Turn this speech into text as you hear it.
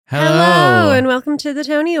Hello, and welcome to the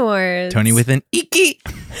Tony Awards. Tony with an Iki.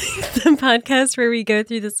 The podcast where we go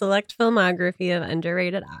through the select filmography of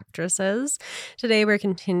underrated actresses. Today we're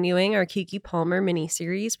continuing our Keke Palmer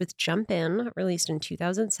miniseries with Jump In, released in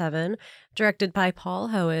 2007, directed by Paul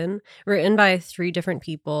Hoen, written by 3 different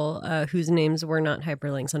people whose names were not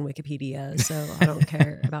hyperlinks on Wikipedia, so I don't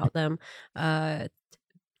care about them.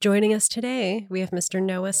 Joining us today, we have Mr.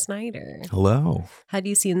 Noah Snyder. Hello. Had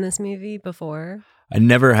you seen this movie before? I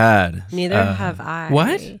never had. Neither have I.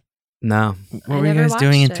 What? No. What were you guys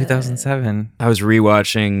doing in 2007? I was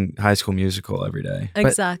rewatching High School Musical every day.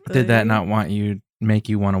 Exactly. Did that not make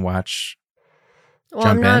you want to watch Well,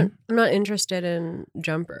 Jump In? I'm not interested in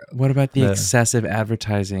Jump Rope. What about the Yeah. excessive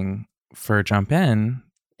advertising for Jump In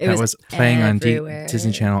It that was playing everywhere. on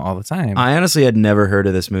Disney Channel all the time? I honestly had never heard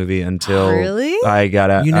of this movie until Really? I got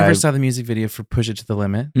out. You never saw the music video for Push It to the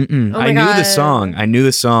Limit? Mm-mm. Oh my I knew God.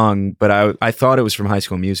 the song. But I thought it was from High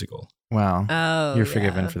School Musical. Wow. Oh, You're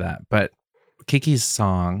forgiven for that. But Kiki's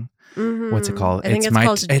song, Mhm. what's it called? I think it's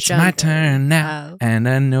called It's my Jump In. turn now. Oh. And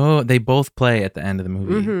I know they both play at the end of the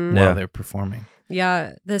movie Mhm. while Yeah. they're performing.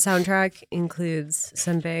 Yeah, the soundtrack includes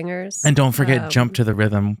some bangers. And don't forget Um, Jump to the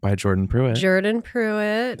Rhythm by Jordan Pruitt. Jordan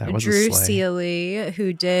Pruitt, That was a Drew slay. Seeley,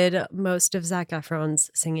 who did most of Zac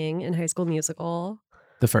Efron's singing in High School Musical.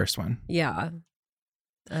 The first one. Yeah.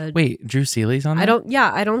 Wait, Drew Seeley's on that?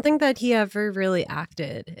 I don't think that he ever really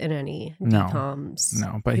acted in any No. DComs.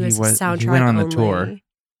 No, but he was was. He soundtrack went on the only. tour.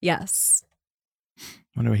 Yes.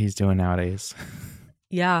 Wonder what he's doing nowadays.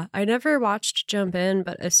 Yeah, I never watched Jump In,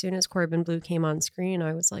 but as soon as Corbin Bleu came on screen,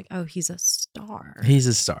 I was like, oh, he's a star. He's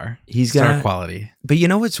a star. He's Star got quality. But you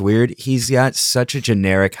know what's weird? He's got such a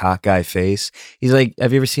generic hot guy face. He's like,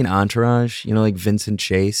 have you ever seen Entourage? You know, like Vincent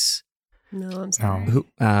Chase? No, I'm sorry.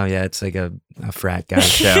 Oh yeah, it's like a frat guy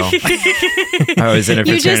show. I was in a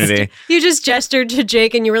fraternity. You just gestured to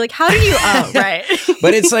Jake and you were like, how do you? Oh, right.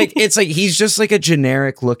 But it's like he's just like a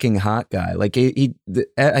generic looking hot guy. Like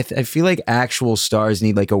I feel like actual stars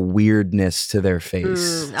need like a weirdness to their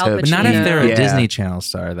face. Al But not if Pacino. they're a Yeah. Disney Channel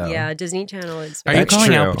star, though. Yeah, Disney Channel is. Are you That's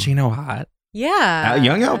calling Al true. Pacino hot? Yeah.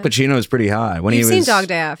 Young Al Pacino is pretty hot when You've he was seen Dog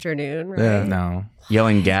Day Afternoon, right? Yeah. No.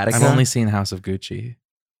 yelling Gattaca. I've only seen House of Gucci.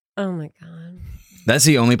 Oh my God. That's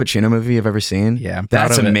the only Pacino movie you've ever seen. Yeah, I'm proud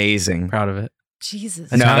That's of it. amazing. Proud of it.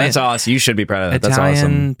 Jesus. No, Italian- that's awesome. You should be proud of that. That's Italian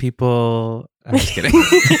awesome. people. I'm just kidding.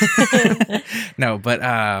 No, but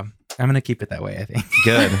I'm going to keep it that way, I think.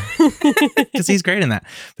 Good. Because he's great in that.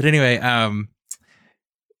 But anyway,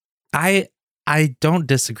 I don't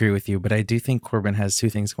disagree with you, but I do think Corbin has 2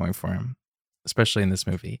 things going for him, especially in this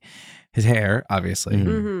movie: his hair, obviously,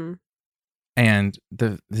 Mhm. hmm and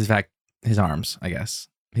his arms. I guess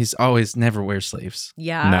he's always never wears sleeves.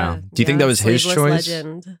 Yeah. No. Do you think that was his Sleeveless choice?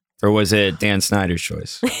 Legend. Or was it Dan Snyder's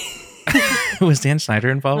choice? Was Dan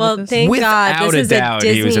Schneider involved Well, with this? thank Without God. a This is doubt, a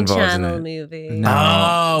he Disney was involved in Channel it. movie.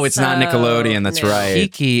 No. Oh, it's not So, Nickelodeon. That's no. right.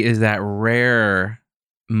 Kiki is that rare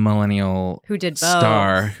millennial Who did both?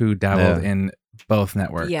 star who dabbled Yeah. in both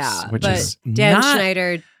networks. Yeah, which but is Dan not,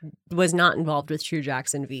 Schneider was not involved with True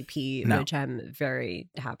Jackson VP, No. which I'm very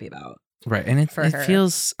happy about. right, and for it her.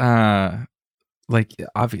 feels like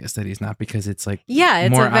obvious that he's not, because it's like Yeah,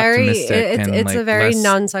 it's more a very optimistic and, it's a like, very less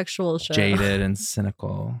non-sexual show. jaded and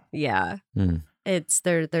cynical. Yeah, Hmm. it's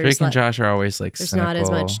there's Drake and like, Josh are always like there's cynical. not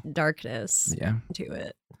as much darkness Yeah. to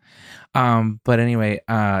it. But anyway,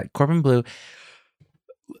 Corbin Bleu.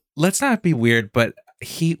 Let's not be weird, but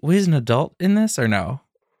he was an adult in this, or no?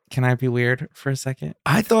 Can I be weird for a second?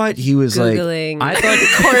 I thought he was Googling I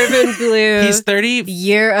thought Corbin Bleu. He's 30.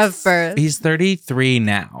 year of birth. He's 33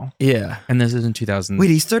 now, yeah. and this is in 2000. Wait,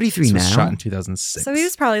 he's 33 this now. was shot in 2006. So he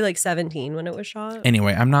was probably like 17 when it was shot.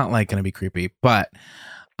 Anyway, I'm not like gonna be creepy, but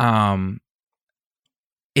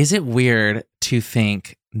is it weird to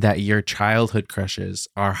think that your childhood crushes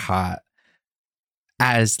are hot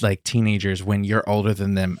as like teenagers when you're older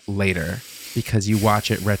than them later, because you watch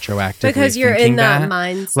it retroactively? Because you're thinking in that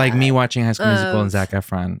mindset. Like me watching High School Musical and of- Zac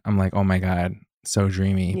Efron, I'm like, oh my God, so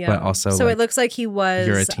dreamy. Yeah. But also, so like, it looks like he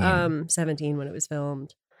you're a was teen. 17 when it was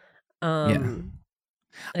filmed. I'm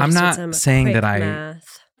just did not some saying quick that I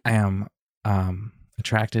math. am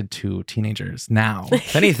attracted to teenagers now.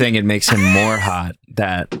 If anything, it makes him more hot.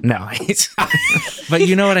 But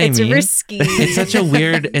you know what I It's mean? risky. It's such a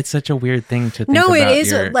weird thing to think No, it about is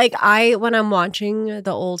your- like when I'm watching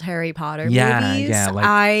the old Harry Potter Yeah, movies, yeah, like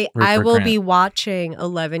I Rupert will Grant. be watching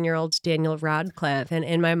 11-year-old Daniel Radcliffe, and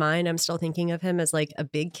in my mind, I'm still thinking of him as like a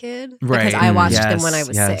big kid because I watched them when I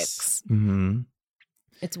was 6. Mhm.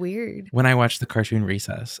 It's weird. When I watched the cartoon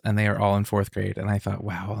Recess, and they are all in 4th grade, and I thought,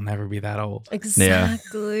 wow, I'll never be that old.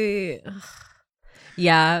 Exactly. Ugh.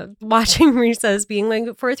 Yeah, watching recess being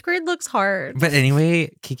like, fourth grade looks hard. But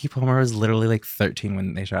anyway, Keke Palmer was literally like 13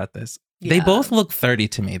 when they shot this. They Yeah. both look 30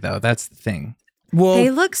 to me, though. That's the thing. Well, They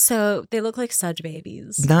look like such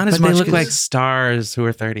babies. not as But much. they look as- like stars who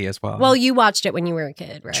are 30 as well. Well, you watched it when you were a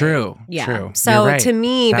kid, right? True. Yeah. True. So You're right. to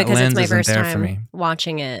me, That because it's lens my isn't first there for me. time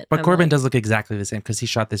watching it. But I'm Corbin like, does look exactly the same because he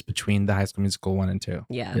shot this between the High School Musical 1 and 2.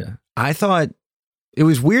 Yeah. Yeah. I thought it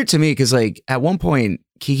was weird to me because, like, at one point,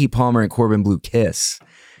 Keke Palmer and Corbin Bleu kiss.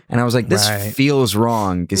 And I was like, this Right. feels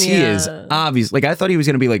wrong because he is Yeah. obvious. Like, I thought he was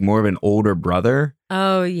going to be like more of an older brother.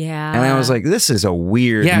 Oh yeah. And I was like, this is a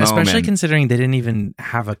weird Yeah, moment. especially considering they didn't even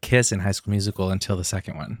have a kiss in High School Musical until the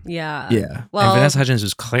second one. yeah. Yeah. And Well, Vanessa Hudgens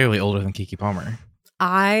was clearly older than Keke Palmer.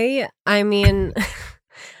 I mean,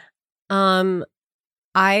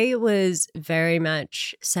 I was very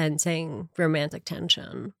much sensing romantic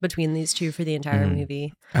tension between these two for the entire Mhm.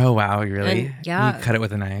 movie, Oh, wow. Really? And, yeah. You cut it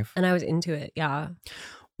with a knife. and I was into it. Yeah.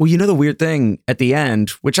 Well, you know, the weird thing at the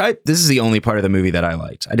end, this is the only part of the movie that I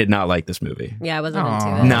liked. I did not like this movie. Yeah, I wasn't Aw.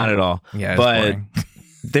 into it. Not at all. Yeah, it's But boring.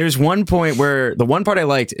 there's one point where the one part I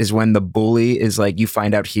liked is when the bully is like, you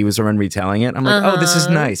find out he was the one retelling it. I'm like, oh, this is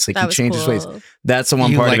Uh-huh. nice. Like, That he was changed his ways. cool. That's the one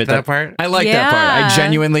You part like of it that part? I like that part. Yeah. I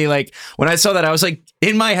genuinely, like, when I saw that, I was like,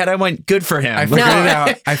 in my head, I went, good for him. I Like, figured No. it out.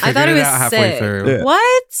 I thought figured it it was out halfway sick. through. Yeah.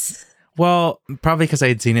 What? Well, probably because I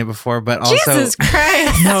had seen it before, but also Jesus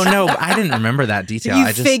Christ. no, I didn't remember that detail. You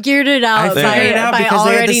I just figured it out figured by, it out by because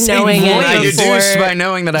they had the already same knowing voice. I it deduced before. by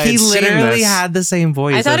knowing that I he had seen literally this. had the same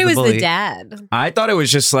voice. I thought as it was bully. the dad. I thought it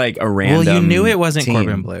was just like a random. Well, you knew it wasn't teen.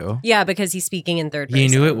 Corbin Bleu. Yeah, because he's speaking in third person. You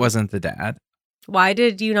knew it wasn't the dad. Why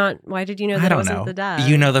did you know that I it don't wasn't know. the dad?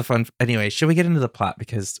 You know the fun. Anyway, should we get into the plot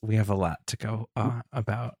because we have a lot to go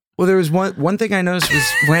about. Well, there was one thing I noticed was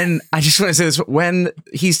when I just want to say this, when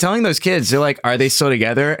he's telling those kids, they're like, are they still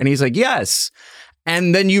together? And he's like, yes.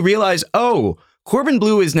 And then you realize, oh, Corbin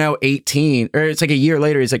Bleu is now 18, or it's like a year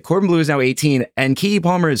later. He's like, Corbin Bleu is now 18 and Keke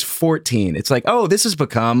Palmer is 14. It's like, oh, this has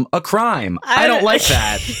become a crime. I don't like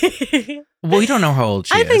that. Well, we don't know how old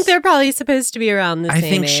she I is. think they're probably supposed to be around the I same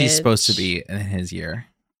think she's age. supposed to be in his year.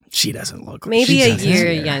 She doesn't look like maybe she a doesn't.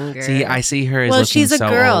 year Yeah. younger. See, I see her as well, looking she's a so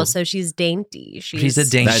girl, old. so she's dainty. She's a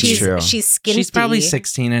dainty. That's she's, true. She's skinny. She's probably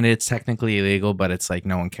 16 and it's technically illegal, but it's like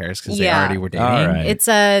no one cares because they Yeah. already were dating. All right. It's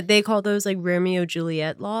they call those like Romeo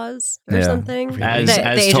Juliet laws or Yeah. something. Really? As, The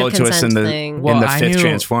as age of told to us in consent the thing. Well, in the I fifth knew-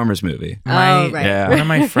 Transformers movie. My, Oh, right. Yeah. One of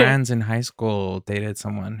my friends in high school dated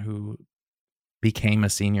someone who became a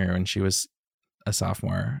senior when she was a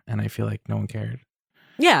sophomore, and I feel like no one cared.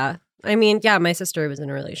 Yeah. I mean, yeah, my sister was in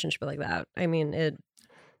a relationship like that. I mean, it,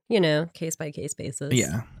 case by case basis.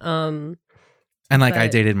 Yeah. Um. And like I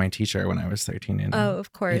But- dated my teacher when I was 13. And Oh,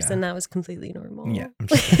 of course, Yeah. and that was completely normal. yeah, I'm,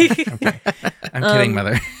 just kidding. Okay. I'm kidding,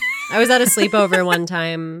 mother. I was at a sleepover one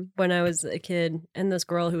time when I was a kid, and this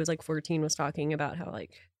girl who was like 14 was talking about how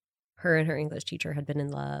like her and her English teacher had been in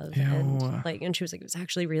love, Ew. and she was like, it was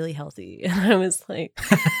actually really healthy, and I was like,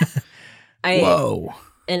 Whoa.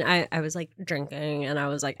 and I was like drinking, and I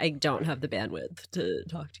was like, I don't have the bandwidth to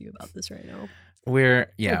talk to you about this right now.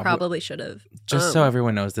 We're I probably should have. just so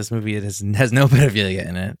everyone knows, this movie has no pedophilia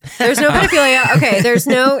in it. There's no pedophilia. Okay, there's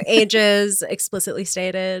no ages explicitly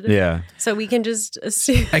stated. Yeah. So we can just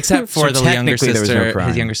assume. Except for So the younger technically there was no sister. crime.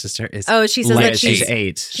 His younger sister is. Oh, she says like that she's she's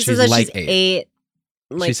 8. She she's says that like she's 8. 8.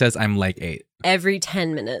 Like She says, "I'm like 8." every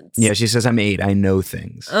 10 minutes. Yeah, she says, I'm 8. I know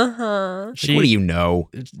things. Uh-huh. Like, what do you know?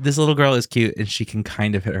 This little girl is cute, and she can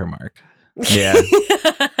kind of hit her mark. Yeah.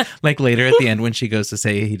 Like later at the end, when she goes to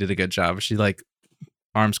say he did a good job, she like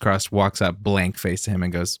arms crossed, walks up, blank face to him,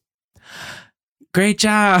 and goes, "Great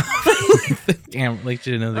job!" Like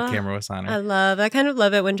she didn't know the Oh, camera was on her. I kind of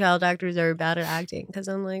love it when child actors are bad at acting because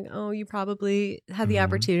I'm like, oh, you probably had the Mhm.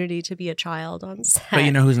 opportunity to be a child on set. But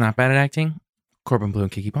you know who's not bad at acting? Corbin Bleu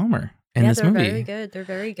and Keke Palmer in this they're movie. very good. They're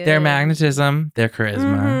very good. Their magnetism, their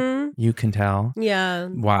charisma, Mhm. you can tell Yeah.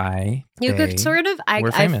 why You they could sort of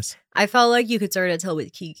were famous. I felt like you could sort of tell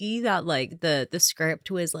with Kiki that like the script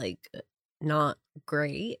was like not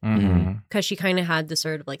great Mhm. because she kind of had the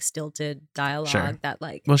sort of like stilted dialogue Sure. that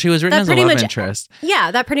like Well, she was written That as a pretty love much- interest.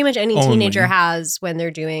 that pretty much any Only. teenager has when they're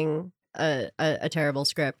doing a terrible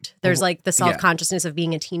script. There's like the yeah. self-consciousness of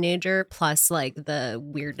being a teenager plus like the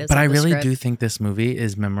weirdness But of I the really script. do think this movie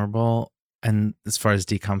is memorable, and as far as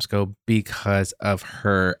decoms go, because of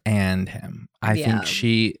her and him. I Yeah.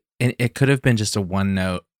 think it could have been just a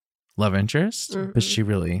one-note love interest, Mhm. but she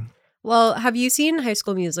really, Well, have you seen High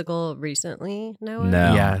School Musical recently, Noah?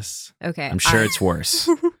 No. yes. Okay. I'm sure it's worse.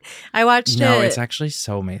 I watched No, it. it's actually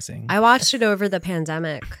so amazing. I watched it over the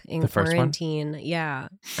pandemic in The first one? quarantine. Yeah.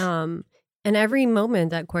 And every moment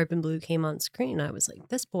that Corbin Bleu came on screen, I was like,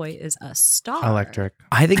 this boy is a star. Electric.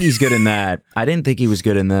 I think he's good in that. I didn't think he was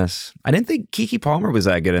good in this. I didn't think Keke Palmer was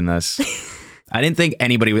that good in this. I didn't think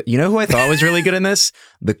anybody. You know who I thought was really good in this?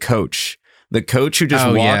 The coach. The coach who just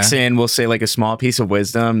walks in, will say like a small piece of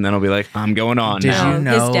wisdom, and then he'll be like, I'm going on. Did now. you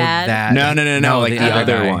know his dad? that? No. Like the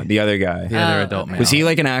other guy. one. The other guy. The other adult male. Was he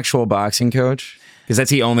like an actual boxing coach? Because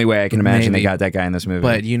that's the only way I can imagine Maybe. they got that guy in this movie.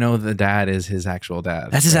 But you know the dad is his actual dad.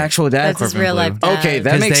 that's his actual dad? That's his Corbin real life Bleu. dad. Okay, that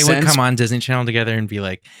Because makes they sense. would come on Disney Channel together and be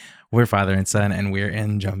like, we're father and son and we're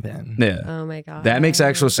in Jump In. Yeah. Oh my God. That makes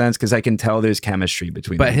actual sense because I can tell there's chemistry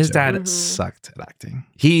between But them his two. dad sucked at acting.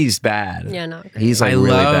 He's bad. Yeah, not great. He's like I really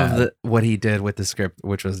love bad. what he did with the script,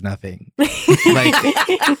 which was nothing. Like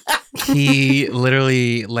he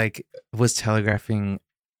literally like was telegraphing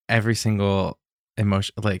every single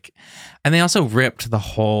emotion, like, and they also ripped the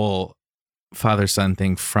whole father-son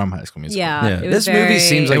thing from High School Musical. Yeah. Yeah. It was This movie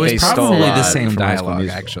seems like it was they stole probably a the lot same from High School dialogue,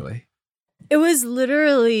 Musical. actually. It was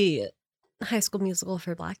literally High School Musical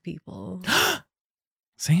for Black people.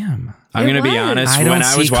 Sam, I'm It going to be was. honest. I don't When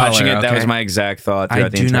I was see watching color, it, that was okay? my exact thought I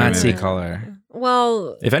throughout the do entire not movie. see color.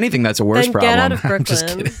 Well, If anything, that's a worse then problem. get out of I'm just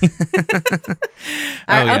Brooklyn. kidding.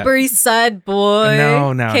 Our Oh, yeah. Upper East Side boy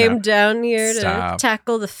No, came no. down here Stop. to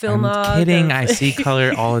tackle the film. I'm kidding. I see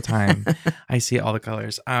color all the time. I see all the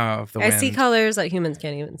colors of the I wind. see colors that humans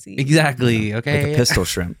can't even see. Exactly. Okay. Like a pistol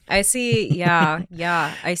shrimp. I see, yeah.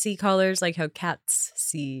 I see colors like how cats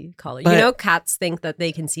see color. But- you know, cats think that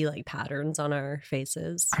they can see like patterns on our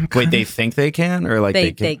faces. I'm Wait, kind they of- think they can? Or like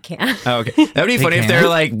They they can? can. Oh, okay. That would be They funny if can? they're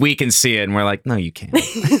like, we can see it. And we're like, no, you can't.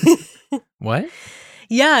 What?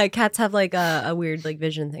 Yeah, cats have like a weird like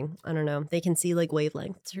vision thing. I don't know. They can see like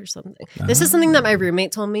wavelengths or something. This is something that my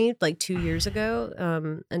roommate told me like 2 years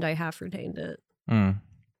ago, and I half retained it. Mm.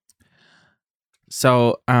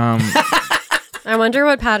 So, I wonder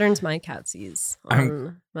what patterns my cat sees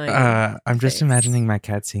on my. I'm just face. imagining my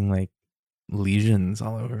cat seeing like lesions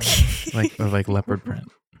all over, like or like leopard print.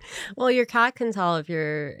 Well, your cat can tell if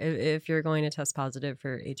you're going to test positive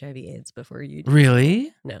for HIV/AIDS before you do.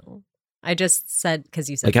 Really? No, I just said because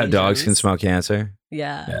you said Like how dogs can lesions. smell cancer.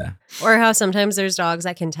 Yeah. Yeah. Or how sometimes there's dogs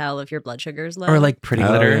that can tell if your blood sugar's low. Or like pretty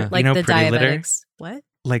Oh, litter. yeah. like you know, the pretty litter. diabetics. What?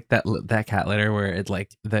 Like that cat litter where it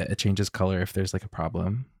like it changes color if there's like a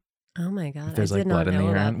problem. Oh my god! If there's I like did blood not in the know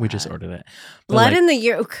urine, about we just that. ordered it. But, Blood like, in the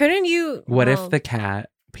urine. Couldn't you? What well, if the cat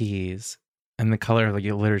pees and the color of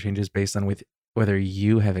your litter changes based on whether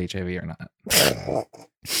you have HIV or not?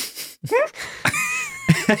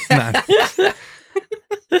 Not-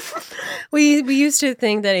 we used to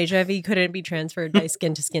think that HIV couldn't be transferred by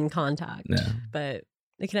skin to skin contact, Yeah. but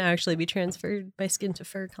it can actually be transferred by skin to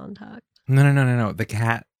fur contact. No.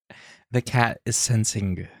 The cat is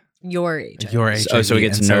sensing Your HIV. your HIV. Oh, so it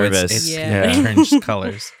gets and nervous. It's, Yeah. It turns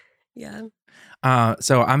colors. Yeah.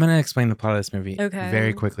 So I'm gonna explain the plot of this movie Okay.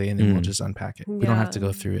 very quickly, and then we'll Mm. just unpack it. We don't have to Yeah.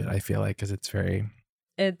 go through it. I feel like because it's very.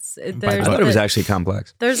 I There's thought it was actually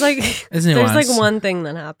complex. there's like It's there's like nuanced. one thing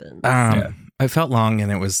that happens. Yeah. I felt long,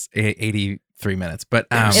 and it was 83 minutes, but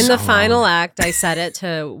In so the final long. act, I set it to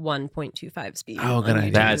 1.25 speed. Oh, good on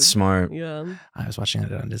idea. YouTube. That's smart. Yeah. I was watching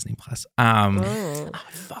it on Disney Plus. Oh.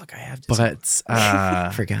 Fuck, I have to. But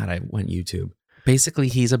I forgot I went YouTube. basically,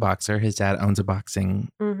 he's a boxer. His dad owns a boxing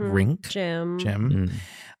Mhm. rink, Jim. gym. Mm.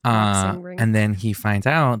 Boxing rink. And then he finds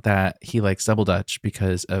out that he likes Double Dutch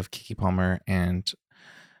because of Keke Palmer and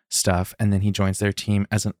stuff. And then he joins their team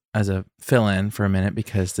as a fill-in for a minute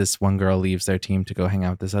because this one girl leaves their team to go hang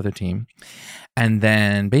out with this other team. And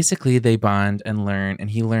then basically they bond and learn. And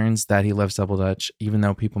he learns that he loves Double Dutch, even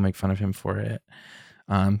though people make fun of him for it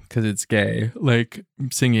because it's gay, like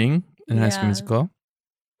singing in High School Yeah. Musical.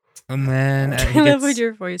 And then I love what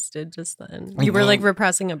your voice did just then. You were like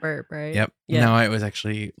repressing a burp, right? Yep. Yeah. No, it was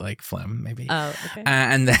actually like phlegm, maybe. Oh, okay.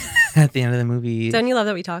 And then at the end of the movie, Don't you love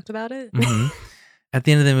that we talked about it? Mhm. At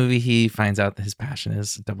the end of the movie, he finds out that his passion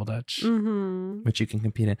is Double Dutch, Mm-hmm. which you can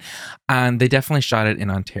compete in. And they definitely shot it in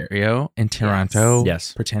Ontario, in Toronto,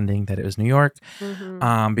 Yes. pretending that it was New York,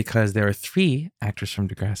 Mm-hmm. because there are 3 actors from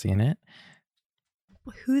Degrassi in it.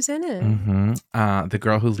 Who's in it? The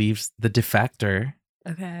girl who leaves, the defector,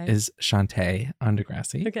 Okay. is Shantae on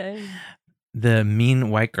Degrassi. Okay. The mean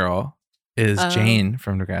white girl is Oh. Jane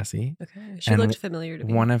from Degrassi. Okay. She And looked familiar to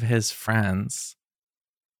me. One of his friends,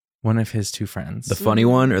 one of his 2 friends, The funny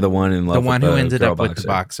one or the one in love the one with who the ended girl up with the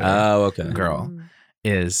boxer Oh, okay. girl, Mm,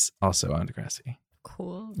 is also on Degrassi.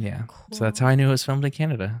 Cool. Yeah. Cool. So that's how I knew it was filmed in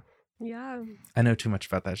Canada. Yeah. I know too much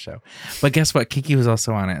about that show. But guess what? Kiki was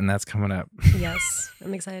also on it, and that's coming up. Yes.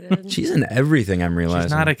 I'm excited. She's in everything, I'm realizing.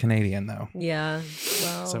 She's not a Canadian, though. yeah.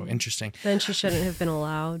 Well, So interesting. then she shouldn't have been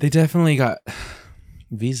allowed. They definitely got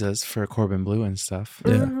visas for Corbin Bleu and stuff.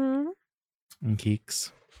 Yeah. Mhm. And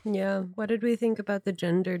Keeks. Yeah. What did we think about the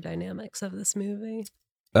gender dynamics of this movie?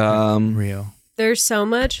 Real. There's so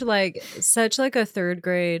much such a third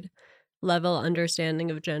grade level understanding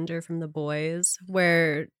of gender from the boys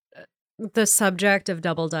where the subject of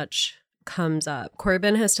double dutch comes up.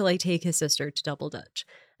 Corbin has to take his sister to double dutch.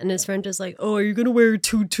 And his friend is like, "Oh, are you going to wear a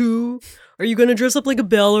tutu? Are you going to dress up like a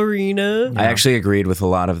ballerina?" I actually agreed with a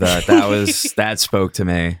lot of that. That spoke to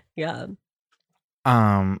me. Yeah.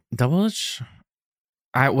 Double Dutch.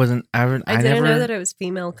 I wasn't. I didn't never know that it was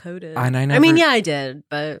female coded. And I I mean, never- yeah, I did,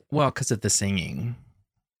 but Well, because of the singing,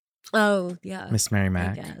 oh, yeah. Miss Mary I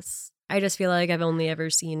Mac. guess. I just feel like I've only ever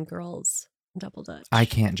seen girls double dutch. I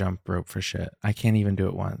can't jump rope for shit. I can't even do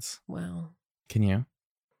it once. Wow. Can you?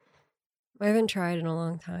 I haven't tried in a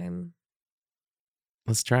long time.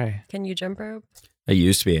 Let's try. Can you jump rope? I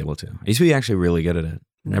used to be able to. I used to be actually really good at it.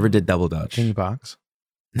 Never did double dutch. Can you box?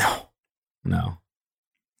 No.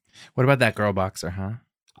 What about that girl boxer, huh?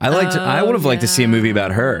 I would have liked to see a movie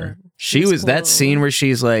about her. She She's was that cool. scene where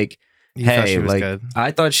she's like, You thought hey, she was like good?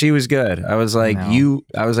 I thought she was good. I was like, No.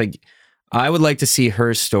 I would like to see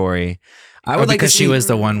her story. I would like to because see she was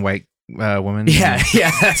the one white woman. Yeah,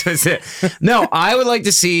 that was it. No, I would like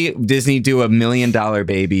to see Disney do a $1 Million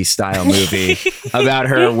Baby style movie about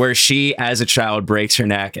her where she, as a child, breaks her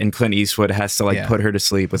neck and Clint Eastwood has to Yeah. put her to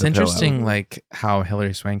sleep with It's a pillow. interesting, how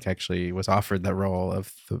Hilary Swank actually was offered the role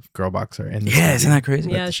of the girl boxer. In this Yeah, movie. isn't that crazy?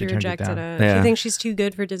 Yeah, But she she turned it rejected down. it. Yeah. She thinks she's too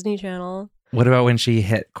good for Disney Channel. What about when she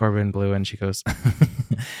hit Corbin Bleu and she goes,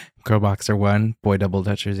 "Girl boxer 1, boy double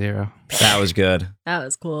dutcher 0." That was good. That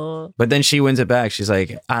was cool. But then she wins it back. She's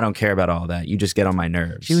like, I don't care about all that. You just get on my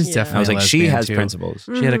nerves. She was Yeah. definitely. I was a like, she lesbian, has too. principles.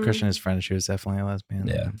 She had a Mhm. crush on his friend. She was definitely a lesbian.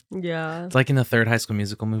 Yeah. Yeah. It's like in the third High School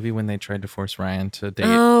Musical movie when they tried to force Ryan to date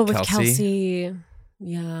Oh, with Kelsey. Kelsey.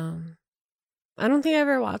 Yeah. I don't think I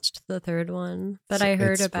ever watched the third one, but So I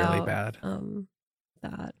heard it's about really bad.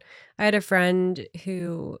 that. I had a friend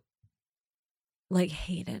who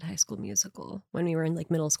hated High School Musical when we were in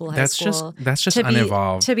middle school, high school. That's just to be-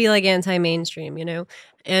 unevolved. To be anti-mainstream,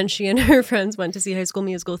 and she and her friends went to see High School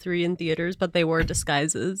Musical 3 in theaters, but they wore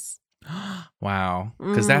disguises. Wow,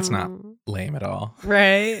 because that's not Mm. lame at all.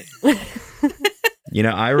 Right. You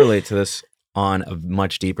know, I relate to this on a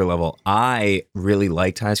much deeper level. I really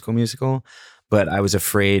liked High School Musical, but I was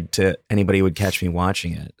afraid anybody would catch me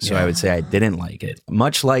watching it. So I would say I didn't like it.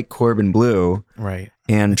 Much like Corbin Bleu Right,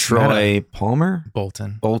 and Troy Palmer.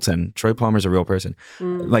 Bolton. Troy Palmer's a real person.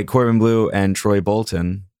 Mm. Like Corbin Bleu and Troy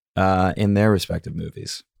Bolton in their respective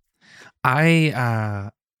movies.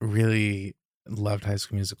 I really loved High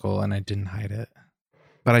School Musical, and I didn't hide it,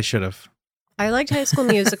 but I should have. I liked High School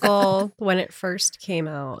Musical when it first came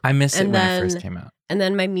out. I missed it And when then- it first came out. And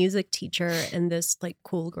then my music teacher and this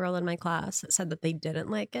cool girl in my class said that they didn't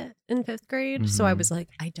like it in 5th grade. So I Mhm. was like,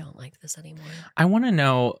 I don't like this anymore. I want to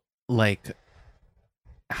know,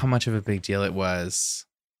 how much of a big deal it was.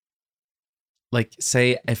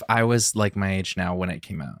 Say if I was my age now when it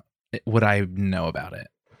came out, would I know about it?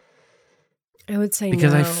 I would say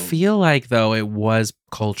Because no. I feel like though it was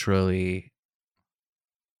culturally.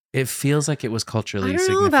 It feels like it was culturally I don't know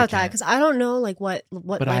significant. about that because I don't know what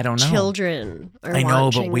But I don't know. children are I know,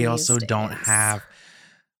 watching but we these also don't days. have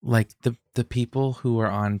the people who are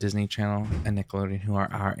on Disney Channel and Nickelodeon who are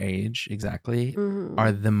our age exactly Mhm.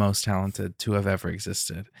 are the most talented to have ever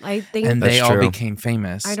existed. I think And That's they all true. became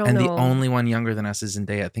famous. I don't and the know. only one younger than us is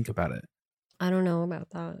Zendaya. Think about it. I don't know about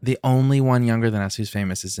that. The only one younger than us who's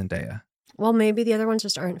famous is Zendaya. Well, maybe the other ones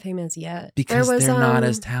just aren't famous yet. Because there was, they're not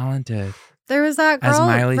as talented there was that girl as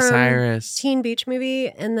Miley from Cyrus. Teen Beach Movie,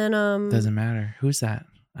 and then Doesn't matter. Who's that?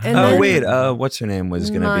 And Oh, then- wait. What's her name was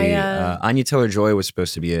going to be? Maya. Anya Taylor-Joy was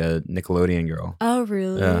supposed to be a Nickelodeon girl. oh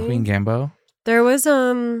really? Yeah. Queen Gambo. There was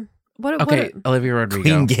what Okay, Olivia Rodrigo.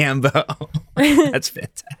 Queen Gambo. That's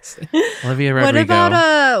fantastic. Olivia What Rodrigo.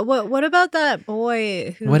 about what about that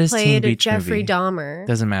boy who What is Teen played Beach Jeffrey movie? Dahmer?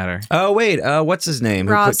 Doesn't matter. Oh, wait. What's his name?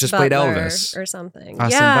 Who Ross just played Butler Elvis? or something.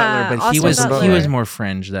 Austin yeah, Butler, but Austin was Butler. he was more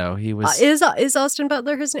fringe though. He was Is Austin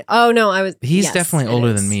Butler his name? Oh no, I was. he's yes, definitely it older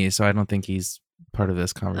is. than me, so I don't think he's part of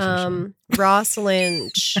this conversation. Ross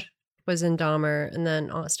Lynch was in Dahmer, and then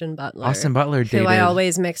Austin Butler. Austin Butler dated who I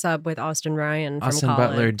always mix up with Austin Ryan from Austin college.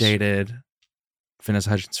 Butler dated Vanessa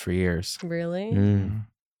Hudgens for years. Really? Mm.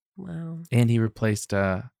 Wow. And he replaced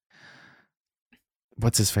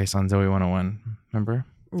what's his face on Zoe 101, remember?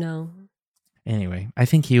 No. Anyway, I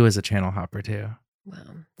think he was a channel hopper too. Wow.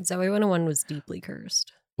 Zoe 101 was deeply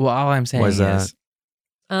cursed. Well, all I'm saying Was that- is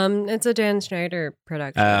It's a Dan Schneider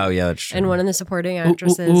production. Oh, yeah, that's true. And one of the supporting Ooh,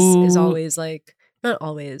 actresses ooh. is always like Not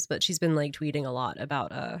always, but she's been like tweeting a lot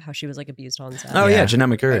about how she was like abused on set. Oh yeah, Yeah. Jeanette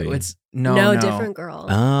McCurdy. It's no, different girl.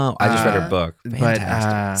 Oh, I just read her Uh, book. But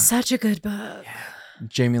Fantastic. Such a good book.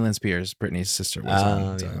 Jamie Lynn Spears, Britney's sister,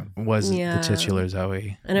 was Yeah. the titular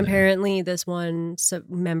Zoe. And apparently, this one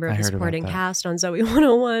member I of the heard about supporting that. cast on Zoe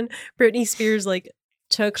 101, Britney Spears, like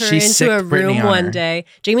took her She into sicked a Britney room on one her. day.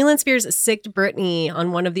 Jamie Lynn Spears sicked Britney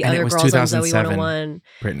on one of the And it other was girls on Zoe 2007. 101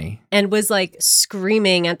 Britney. and was like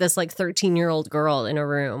screaming at this like 13-year-old girl in a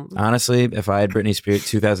room. Honestly, if I had Britney Spears,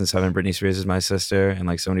 2007, Britney Spears is my sister, and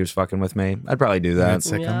like somebody was fucking with me, I'd probably do that. You'd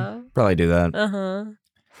sick 'em? Yeah. Probably do that. Uh-huh.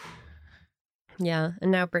 Yeah.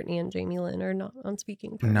 And now Britney and Jamie Lynn are not on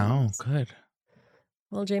speaking terms. No, good.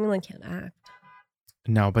 Well, Jamie Lynn can't act.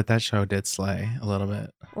 No, but that show did slay a little bit.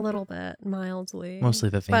 A little bit, mildly. Mostly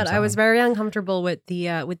the theme But I was song. very uncomfortable with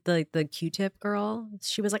the Q-tip girl.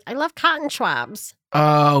 She was like, I love cotton swabs.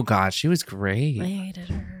 Oh God, she was I great. hated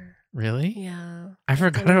her. Really? Yeah. I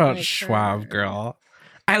forgot didn't about like Schwab her. girl.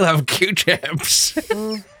 I love Q-tips.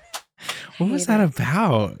 Mm, What was hate that it.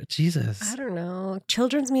 about? Jesus. I don't know.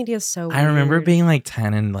 Children's media is so I remember weird. being like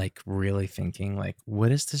 10 and like really thinking like,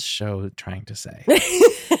 what is this show trying to say?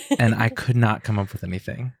 And I could not come up with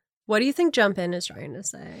anything. What do you think Jump In is trying to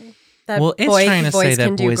say? That Well, it's trying to say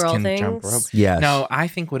that boys can jump rope. things? Yes. No, I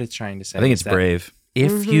think what it's trying to say I think is it's that brave.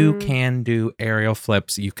 if you Mhm. can do aerial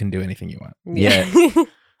flips, you can do anything you want. Yeah.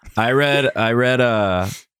 I read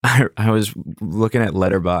I was looking at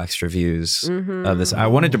Letterboxd reviews of this. I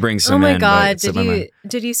wanted to bring some Oh my in, god! but it's in my mind.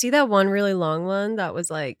 Did you see that one really long one that was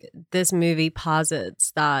like this movie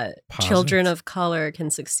posits that children Posits? of color can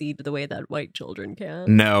succeed the way that white children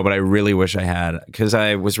can? No, but I really wish I had, because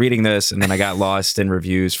I was reading this and then I got lost in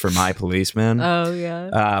reviews for My Policeman, Oh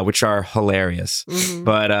yeah. which are hilarious. Mhm.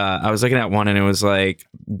 But I was looking at one and it was like,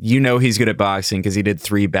 he's good at boxing because he did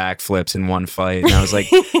 3 backflips in one fight. And I was like,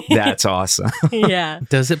 that's awesome. Yeah.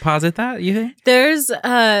 Does it posit that, you think? There's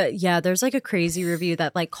there's like a crazy review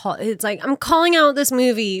that like it's like, I'm calling out this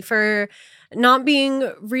movie for not being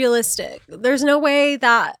realistic. There's no way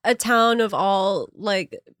that a town of all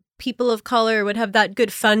like people of color would have that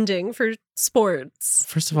good funding for sports.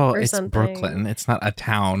 First of all, Or it's something. Brooklyn. It's not a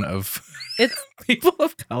town of It's people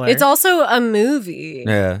of color. it's also a movie.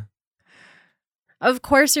 Yeah. Of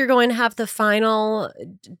course you're going to have the final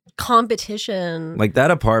competition. Like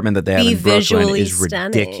that apartment that they have Be in Brooklyn visually is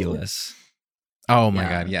stunning. ridiculous. Oh my Yeah.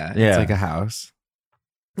 God, yeah. Yeah. It's like a house.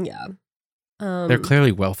 Yeah. They're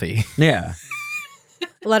clearly wealthy. Yeah.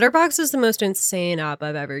 Letterboxd is the most insane app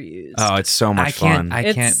I've ever used. Oh, it's so much I can't fun. I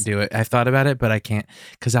It's- can't do it. I've thought about it, but I can't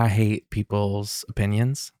because I hate people's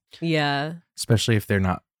opinions, Yeah. especially if they're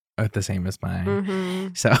not the same as mine. Mm-hmm.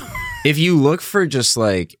 So If you look for just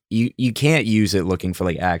like you can't use it looking for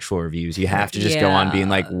like actual reviews. You have to just go on being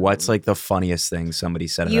like, Yeah. what's like the funniest thing somebody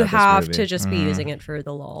said about You this have movie? to just be Mhm. using it for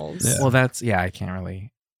the lulz. Yeah. well that's I can't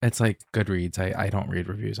really it's like Goodreads. I don't read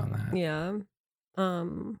reviews on that. Yeah.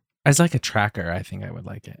 As like a tracker, I think I would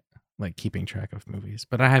like it. Like keeping track of movies.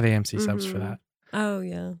 But I have AMC subs for Mhm. that. Oh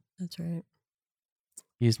yeah, that's right.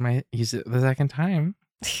 Use it the second time.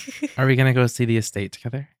 Are we gonna go see The Estate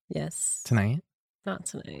together Yes. tonight? Not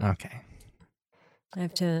tonight. Okay. I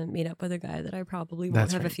have to meet up with a guy that I probably won't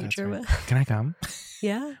That's have right, a that's future right. with. Can I come?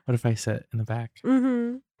 Yeah. What if I sit in the back?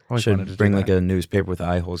 Mm-hmm. Always wanted to Should do bring like that. a newspaper with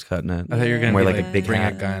eye holes cut in it. I thought you were gonna Wear be like a big bring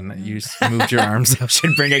hat. a gun. You moved your arms up.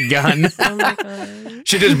 Should bring a gun. Oh my god.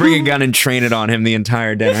 Should just bring a gun and train it on him the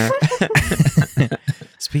entire dinner.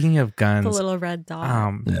 Speaking of guns, The little red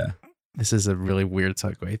dot. Yeah. this is a really weird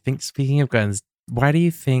segue. Speaking of guns, how do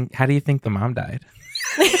you think the mom died?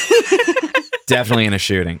 Definitely in a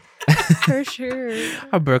shooting. For sure.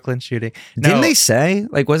 A Brooklyn shooting. Didn't they say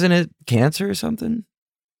like wasn't it cancer or something?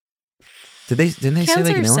 Didn't they say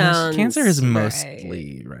like an Cancer illness? sounds Cancer is right.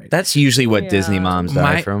 mostly right. That's usually what Disney Yeah. moms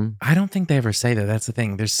die from. I don't think they ever say that. That's the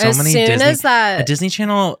thing. There's so As many soon Disney as that a Disney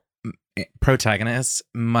Channel protagonists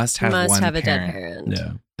must have must one have a parent, dead parent.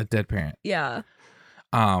 Yeah. a dead parent. Yeah.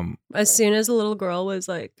 Um, As soon as the little girl was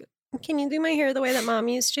like, "Can you do my hair the way that mom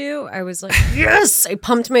used to?" I was like, "Yes!" I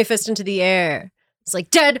pumped my fist into the air. It's like,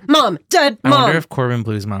 dead mom, dead I mom. wonder if Corbin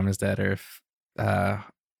Blue's mom is dead, or if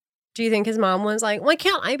Do you think his mom was like, "Why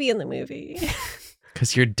can't I be in the movie?"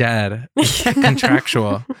 because you're dead,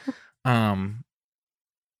 contractual.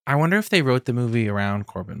 I wonder if they wrote the movie around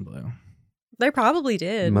Corbin Blue. They probably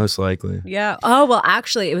did. Most likely. Yeah. Oh, well,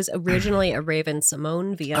 actually, it was originally a Raven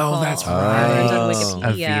Simone vehicle. Oh, that's I learned on right. Wikipedia.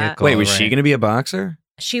 A vehicle. Wait, was she right. going to be a boxer?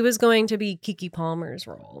 She was going to be Kiki Palmer's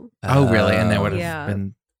role. Oh, really? And that would have Yeah.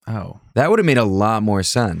 been. Oh, That would have made a lot more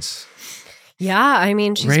sense. Yeah, I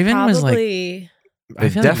mean, she's Raven was, like, probably, I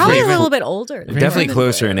feel definitely- probably a Raven- little bit older. than Definitely Corbin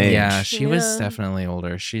closer in Blue. age. yeah, she was Yeah. definitely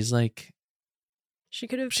older. She's like She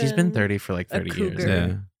could have. She's been 30 for like 30 years. cougar.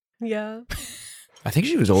 Yeah. Yeah, I think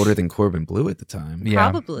she was older than Corbin Blue at the time. Yeah.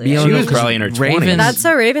 Probably. You know, She was because probably in her Raven- 20s. that's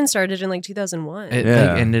how Raven started in like 2001. It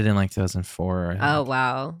Yeah. like, ended in like 2004. I think. Oh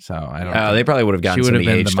wow. So I don't. Oh, they probably would have gotten she some would of have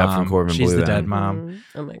the been age the stuff mom. from Corbin She's Blue. the then. dead mom. Mhm.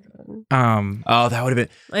 Oh my god. Oh, that would have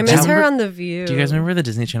been. I miss her Remember- on The View. Do you guys remember the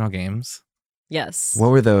Disney Channel games? Yes.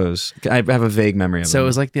 What were those? I have a vague memory of So them. it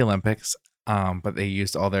was like the Olympics, but they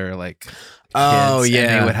used all their like kids, Oh, and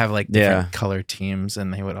yeah. they would have like different Yeah. color teams,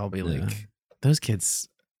 and they would all be like Yeah. those kids.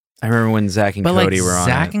 I remember when Zach and But Cody like were on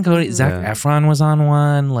Zach it. and Cody, Zach Yeah. Efron was on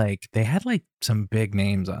one. Like they had like some big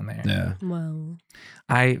names on there. Yeah. Wow.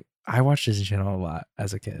 I watched Disney Channel a lot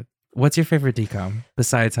as a kid. What's your favorite DCOM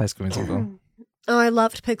besides High School Musical? Oh, I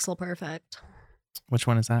loved Pixel Perfect. Which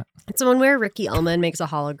one is that? It's the one where Ricky Ullman makes a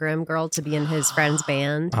hologram girl to be in his friend's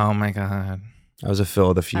band. Oh my god, I was a Phil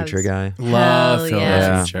of the Future was- guy. love Hell Phil of the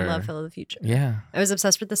yeah. Future. Love Phil of the Future. Yeah. I was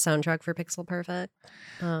obsessed with the soundtrack for Pixel Perfect.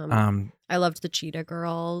 I loved the Cheetah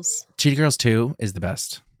Girls. Cheetah Girls 2 is the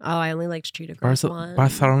best. Oh, I only liked Cheetah Girls 1.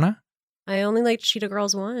 Barcelona. I only liked Cheetah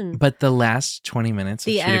Girls 1. But the last 20 minutes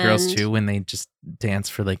of The Cheetah Girls end. 2, when they just dance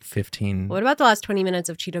for like 15. What about the last 20 minutes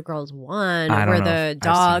of Cheetah Girls 1 I don't where know the if I've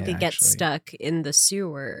dog seen it, gets actually. stuck in the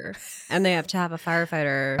sewer and they have to have a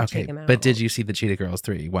firefighter Okay, take him out? but did you see the Cheetah Girls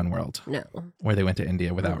 3, One World, No. where they went to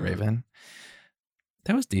India without Mm-mm. Raven?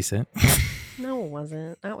 That was decent. No, it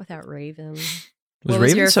wasn't. Not without Raven. Was What was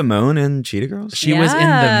Raven your- Simone in Cheetah Girls? She was in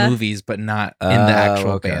Yeah. the movies, but not in the Oh,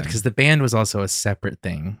 actual okay. band, because the band was also a separate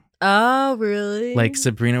thing. Oh, really? Like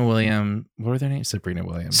Sabrina Williams. What were their names? Sabrina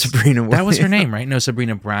Williams. Sabrina Williams. That was her name, right? No,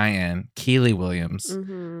 Sabrina Bryan, Keely Williams,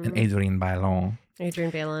 Mhm. and Adrienne Bailon.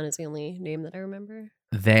 Adrian Bailon is the only name that I remember.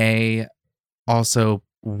 They also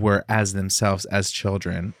were as themselves as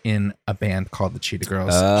children in a band called the Cheetah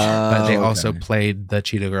Girls. But they also okay. played the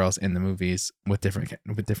Cheetah Girls in the movies with different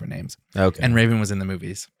names. Okay. And Raven was in the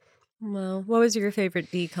movies. Well, what was your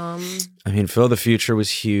favorite DCOM? I mean, Phil of the Future was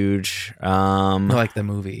huge. Like the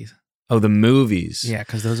movies. Oh, the movies. Yeah,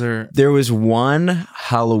 because those are There was one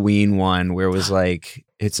Halloween one where it was like,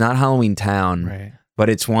 it's not Halloween Town, right. but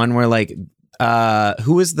it's one where like,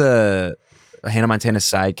 who was the Hannah Montana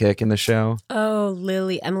sidekick in the show? Oh,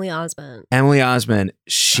 Emily Osment. Emily Osment.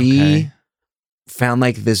 She Okay. found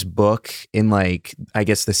like this book in like, I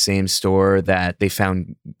guess the same store that they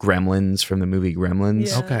found Gremlins from the movie Gremlins.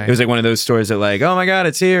 Yeah. Okay. It was like one of those stores that like, oh my God,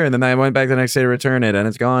 it's here. And then I went back the next day to return it and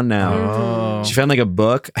it's gone now. Oh. She found like a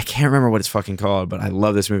book. I can't remember what it's fucking called, but I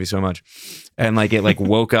love this movie so much. And like it like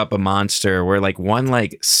woke up a monster where like one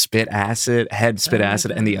like spit acid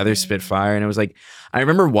and the other spit fire. And it was like, I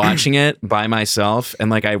remember watching it by myself and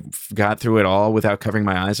like I got through it all without covering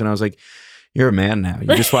my eyes. And I was like, you're a man now. You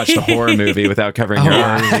just watched a horror movie without covering your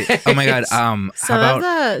eyes. Oh my god. How Some about of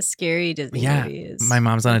the scary Disney yeah? movies. My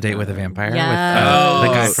Mom's on a Date with a Vampire Yes. with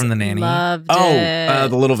the guy from The Nanny. Loved Oh, it.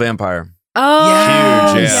 the little vampire.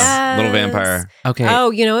 Oh, Huge, yeah. yes. Little vampire. Okay.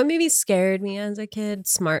 Oh, you know what movie scared me as a kid?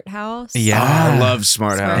 Smart House. Yeah. Oh, I love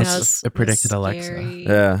Smart Smart House. House. It predicted was Alexa. scary.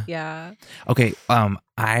 Yeah. Yeah. Okay.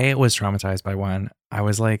 I was traumatized by one. I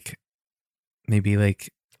was like, maybe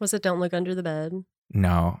like Was it Don't Look Under the Bed?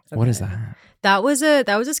 no. What is Okay. that? That was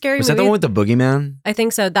a scary Was movie. that the one with the boogeyman? I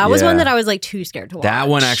think so. That was one Yeah. that I was like too scared to watch. That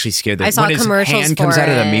one actually scared the I saw when his commercials hand comes for out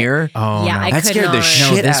of the it. mirror. Oh Yeah, no. I That could scared the not. shit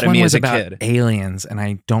No, this out of one me was as a about kid. aliens, and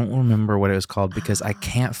I don't remember what it was called because I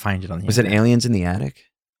can't find it on the Was it internet. Aliens in the Attic?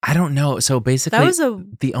 I don't know. So basically, That was a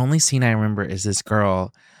the only scene I remember is this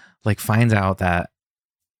girl like finds out that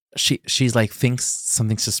she's like thinks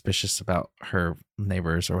something suspicious about her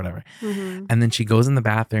neighbors or whatever. mhm. And then she goes in the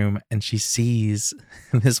bathroom and she sees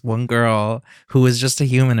this one girl who was just a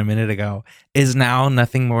human a minute ago is now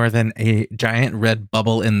nothing more than a giant red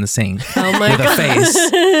bubble in the sink. Oh my with a god.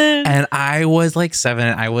 face. And I was like 7.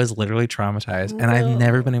 I was literally traumatized. And I've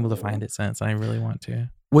never been able to find it since. And I really want to.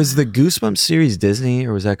 Was the Goosebumps series Disney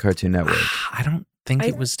or was that Cartoon Network? I don't think I-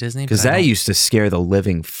 it was Disney. Because but I that don't- used to scare the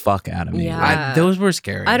living fuck out of me. Yeah. those were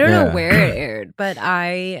scary. I don't know Yeah. where it aired, but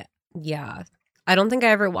I don't think I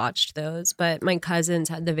ever watched those, but my cousins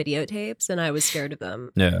had the videotapes and I was scared of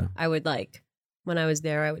them. Yeah. I would like, when I was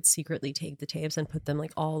there, I would secretly take the tapes and put them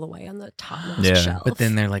like all the way on the topmost Yeah. shelf. But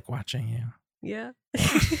then they're like watching you. yeah.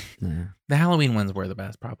 Yeah. The Halloween ones were the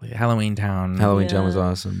best, probably. Halloween Town. Halloween Town was Yeah.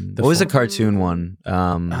 awesome. The What was the full- cartoon one?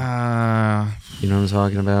 Uh, You know what I'm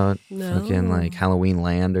talking about? No. Fucking like Halloween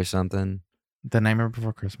Land or something. The Nightmare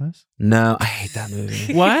Before Christmas. No, I hate that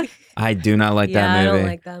movie. What? I do not like Yeah, that I movie. don't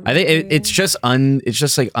like that I think movie. it's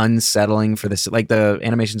just like unsettling for this. Like the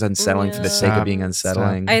animation's unsettling for the sake of being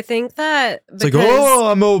unsettling. I think that It's like, oh,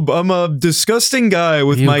 I'm a disgusting guy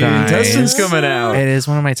with You my guys. intestines coming out. It is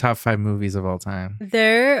one of my top 5 movies of all time.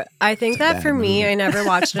 I think It's a that bad for me, movie. I never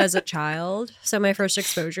watched it as a child. So my first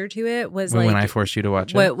exposure to it was When like I forced you to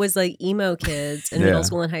watch it. what was like emo kids in Yeah. middle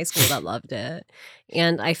school and high school that loved it.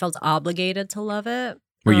 And I felt obligated to love it.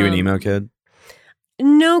 Were you an Um, emo kid?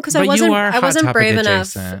 No, because But you are I Hot wasn't Topic brave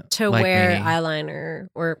enough adjacent, to like wear me. eyeliner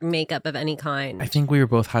or makeup of any kind. I think we were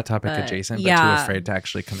both Hot Topic But, adjacent, but yeah. too afraid to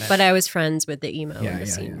actually commit. But I was friends with the emo Yeah, and the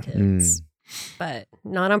yeah, scene yeah. kids. But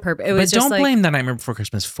not on purpose. It but was just don't like blame The Nightmare Before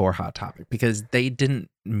Christmas for Hot Topic because they didn't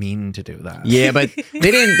mean to do that. Yeah, but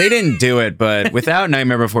they didn't do it. But without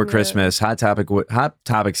Nightmare Before Yeah. Christmas, Hot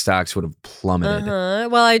Topic stocks would have plummeted.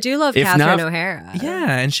 Well, I do love If Catherine not- O'Hara.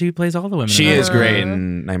 Yeah, and she plays all the women. She in is that Uh-huh. great,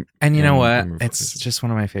 movie. and you know what? Nightmare Before It's Christmas. just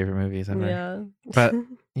one of my favorite movies ever. Yeah. But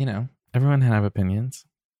you know, everyone have opinions.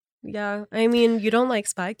 Yeah. I mean, you don't like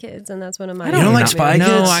Spy Kids, and that's one of my You don't like favorite Spy movies.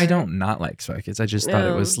 No, Kids? I don't not like Spy Kids. I just thought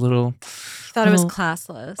it was little, Thought it was little-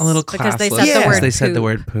 classless. a little because they classless. said Yeah. the word They said the poop.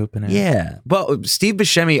 word poop in it. Yeah, but Steve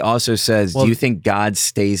Buscemi also says, Well- "Do you think God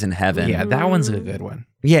stays in heaven?" Yeah, that one's a good one.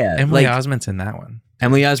 yeah. Emily like Osment's in that one.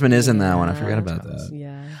 Emily Osment is in that one. I Yeah. forgot about that.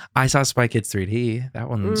 Yeah. I saw Spy Kids 3D. That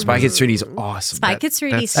one. Mhm. Spy Kids 3D is awesome. Spy That- Kids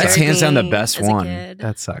 3D that's- scared That's hands down the me best as a one. kid.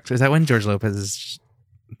 That sucks. Is that when George Lopez is?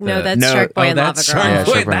 No, that's No, Shark Boy and Lava that's Girl. Yeah, Shark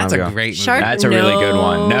Boy. Shark Boy and That's a Lava Girl. great movie. Shark- That's a really good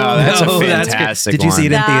one. No, No. that's a No, that's good. fantastic Did you see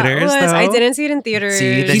it in one. That theaters, was- I though? didn't see it in theaters.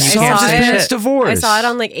 See, then He you saw can't his say parents shit. divorce. I saw it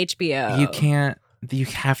on like HBO. You can't. You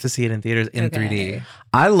have to see it in theaters in Okay. 3D.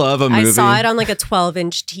 I love a movie. I saw it on like a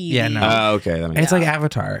 12-inch TV. Yeah, no. Oh, okay. That makes It's like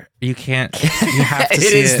Avatar. You can't. You have to it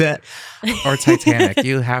see is it. that. Or Titanic.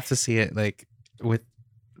 You have to see it like with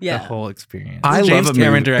Yeah. the whole experience. I James love a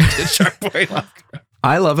Cameron movie- directed Shark Boy.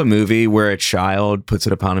 I love a movie where a child puts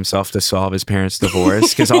it upon himself to solve his parents' divorce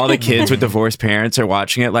because all the kids with divorced parents are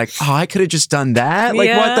watching it like, oh, I could have just done that. Like,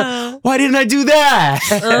 what the? Yeah. Why didn't I do that?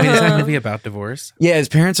 Wait, is that Uh-huh. movie about divorce? Yeah, his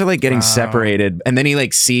parents are like getting Wow. separated, and then he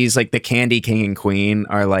like sees like the Candy King and Queen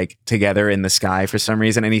are like together in the sky for some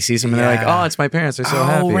reason, and he sees them, and they're like, Yeah. "Oh, it's my parents. They're so oh,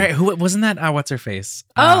 happy." right. Who wasn't that? What's her face?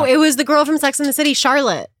 Oh, it was the girl from Sex and the City,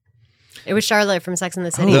 Charlotte. It was Charlotte from Sex and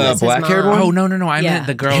the City. The was his black-haired mom. one? Oh no! I Yeah. meant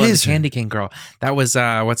the girl, It the is her. Candy King girl. That was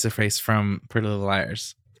what's her face from Pretty Little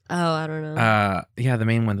Liars. Oh, I don't know. Yeah, the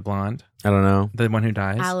main one, the blonde, I don't know. the one who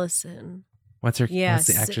dies. Allison. What's her? Yes.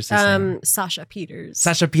 What's the actress's name? Sasha Peters.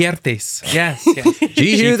 Sasha Piertes. Yes. yes. you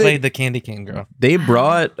She hear that- played the Candy King girl. They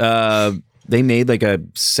brought they made like a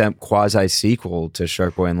quasi sequel to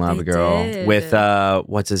Shark Boy and Lava They Girl did. with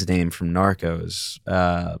what's his name from Narcos,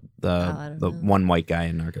 I don't the know. one white guy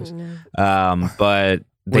in Narcos. No. But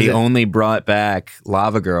Was they it- only brought back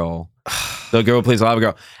Lava Girl, the girl who plays Lava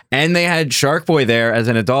Girl, and they had Shark Boy there as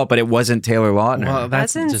an adult, but it wasn't Taylor Lautner. Well,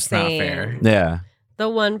 that's That's just not insane. fair. yeah, The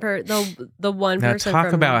one the one Now person talk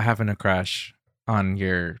from about having a crush on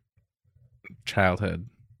your childhood.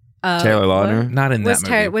 Taylor Lautner. Not in Was, that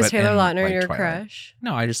movie. was but Taylor in, Lautner like, your Twilight. crush?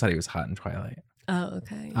 No, I just thought he was hot in Twilight. Oh,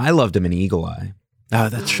 okay. I loved him in Eagle Eye. Oh,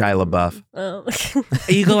 that's Shia LaBeouf. Oh.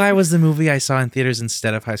 Eagle Eye was the movie I saw in theaters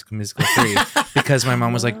instead of High School Musical 3 because my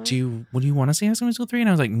mom was like, "Do you want to see High School Musical 3?" And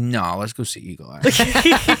I was like, "No, let's go see Eagle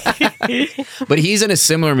Eye." But he's in a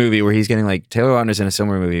similar movie where he's getting like Taylor Lautner's in a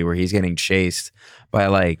similar movie where he's getting chased by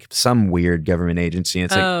like some weird government agency.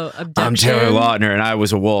 It's like abduction. I'm Taylor Lautner and I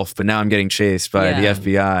was a wolf, but now I'm getting chased by Yeah. the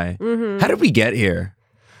FBI. Mhm. How did we get here?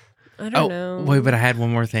 I don't know. Wait, but I had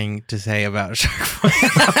one more thing to say about Shark Boy.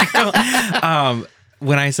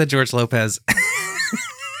 When I said George Lopez,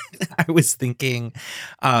 I was thinking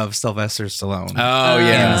of Sylvester Stallone. Oh, in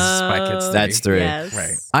yeah. Spy Kids 3. That's three. Yes.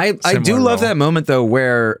 Right. I do Similar love role. that moment though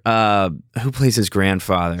where who plays his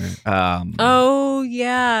grandfather? Oh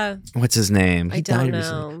yeah. What's his name? I He don't died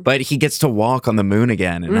recently. know. But he gets to walk on the moon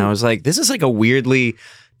again. And I was like, this is like a weirdly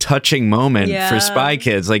touching moment Yeah. for Spy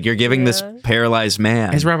Kids. Like you're giving this Yeah. paralyzed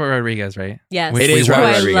man. It's Robert Rodriguez, right? Yes. Which It we is Robert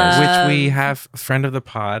watched- Rodriguez. Which we have friend of the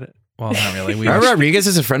pod. Well, not really. We Robert watched, Rodriguez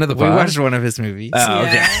is a friend of the we pod. watched one of his movies. Oh,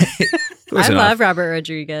 Yeah. okay. Close I enough. love Robert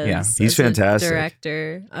Rodriguez. Yeah, he's as a fantastic.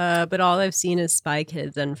 director. But all I've seen is Spy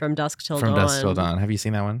Kids and From Dusk Till From Dawn. Dusk Till Dawn. Have you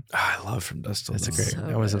seen that one? Oh, I love From Dusk Till That's a Dawn. great. So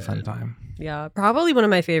that was a fun good. time. Yeah, probably one of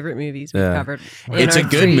my favorite movies we've Yeah. covered. in It's a our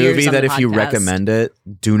good 3 years movie on that the if you podcast. recommend it,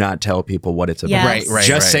 do not tell people what it's about. Yes. Right.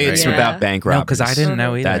 Just say it's right. about Yeah. bank No, robbers. because I didn't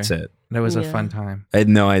know either. That's it. That was a Yeah. fun time. I had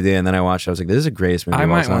no idea. And then I watched it. I was like, this is the greatest movie I of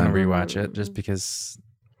all might want to time. rewatch it just because.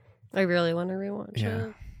 I really want to rewatch Yeah.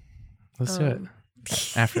 it. Let's do it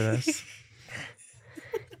after this.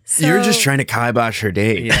 You're So- just trying to kibosh her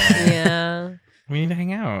date. Yeah. Yeah. We need to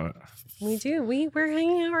hang out. We do. We're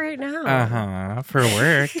hanging out right now. For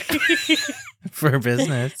work. For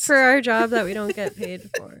business. For our job that we don't get paid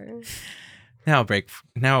for. Now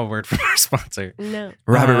a word from our sponsor. No.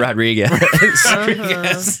 Robert Rodriguez.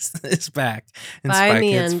 Rodriguez is back. And Buy Spy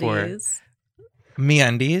me Kids undies. for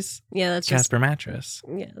MeUndies. Yeah, that's Casper mattress.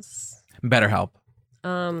 yes. BetterHelp.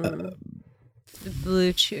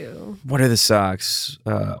 Blue Chew. What are the socks?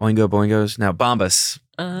 Oingo Boingos? No, Bombas.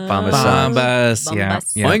 Bombas socks. Bombas. Yeah.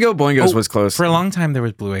 Bombas. yeah. Oingo Boingos was close. For a long time, there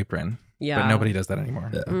was Blue Apron. Yeah. But nobody does that anymore.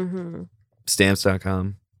 Yeah. Mm-hmm.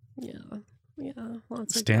 Stamps.com. Yeah. Yeah.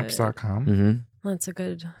 Lots of Stamps.com. Mm-hmm. Lots of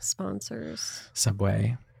good sponsors.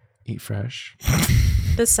 Subway. Eat Fresh.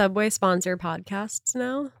 Does Subway sponsor podcasts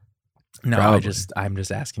now? No, Probably. I'm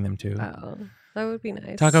just asking them to. Oh, that would be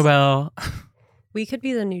nice. Taco Bell. We could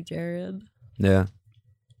be the new Jared. Yeah.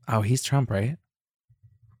 Oh, he's Trump, right?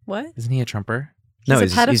 What? Isn't he a Trumper? No,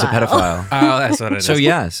 He's he's a a pedophile. pedophile. Oh, that's what it is. So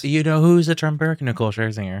yes. You know who's a Trumper? Nicole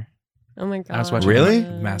Scherzinger. Oh my god. I was watching Really?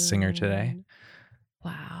 Masked Singer today.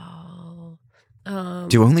 Wow.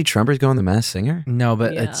 Do only Trumpers go on The Masked Singer? No,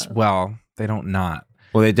 but Yeah. they don't not.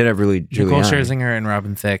 Well, they did have really Nicole Giuliani. Scherzinger and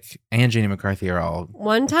Robin Thicke and Jeannie McCarthy are all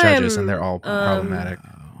one time judges, and they're all problematic.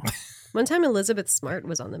 One time Elizabeth Smart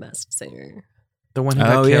was on The Masked Singer. The one who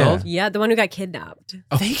got yeah. killed? Yeah, the one who got kidnapped.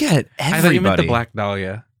 They get everybody. I thought you meant the Black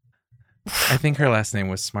Dahlia. I think her last name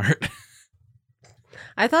was Smart.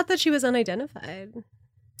 I thought that she was unidentified.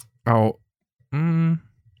 Oh. Maybe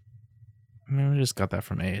we just got that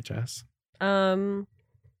from AHS.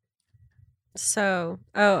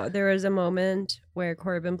 There was a moment where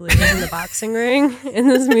Corbin Bleu was in the boxing ring in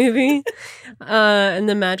this movie. And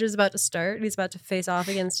the match is about to start. He's about to face off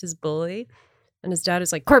against his bully. And his dad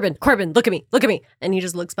is like, Corbin, look at me. And he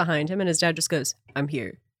just looks behind him and his dad just goes, I'm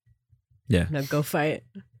here. Yeah. Now go fight.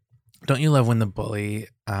 Don't you love when the bully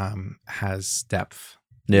has depth?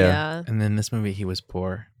 Yeah. And in this movie, he was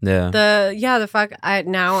poor. Yeah.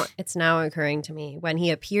 It's now occurring to me. When he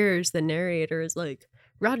appears, the narrator is like,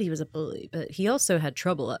 Roddy was a bully, but he also had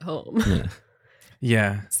trouble at home. Yeah.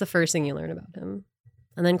 Yeah. It's the first thing you learn about him.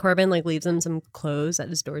 And then Corbin leaves him some clothes at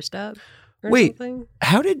his doorstep. Wait, something.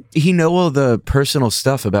 how did he know all the personal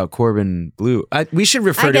stuff about Corbin Bleu? We should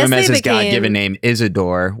refer I to him guess as they his became- God-given name,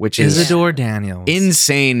 Isidore, which is Isidore Daniels.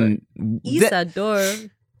 insane. Isador.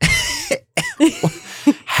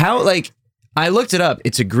 How, like, I looked it up.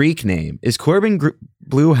 It's a Greek name. Is Corbin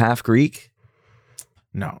Bleu half Greek?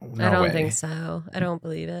 No I don't way. think so. I don't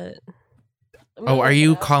believe it. Oh, are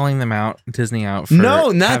you calling them out, Disney out for No,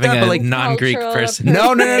 not having that, a but, like, non-Greek cultural person?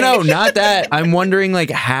 No, not that. I'm wondering, like,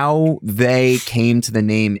 how they came to the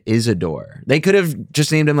name Isidore. They could have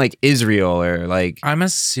just named him, like, Israel or, like... I'm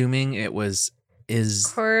assuming it was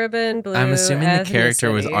Corbin Bleu? I'm assuming the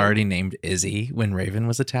character was ethnicity. already named Izzy when Raven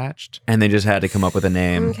was attached. And they just had to come up with a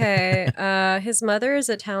name. Okay. His mother is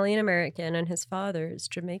Italian American and his father is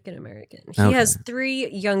Jamaican American. He Okay. has 3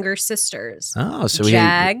 younger sisters. Oh, so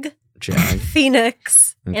Jag, Jag.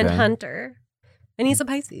 Phoenix, and Okay. Hunter. And he's a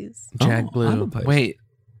Pisces. Jag I'm Blue. a Pisces. Wait,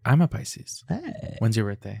 I'm a Pisces. Hey. When's your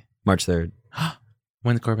birthday? March 3rd.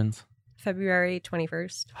 When's Corbin's? February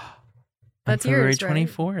 21st. I'm That's February yours, right?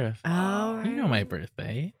 24th. Oh, You know my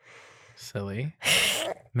birthday. Silly.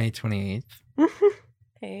 May 28th.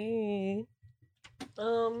 Hey.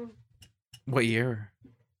 What year?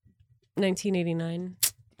 1989.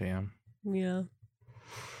 Damn. Yeah.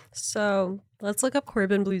 So let's look up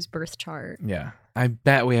Corbin Bleu's birth chart. Yeah. I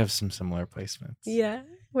bet we have some similar placements. Yeah.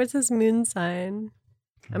 What's his moon sign?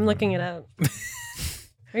 I'm looking it up.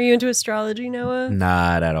 Are you into astrology, Noah?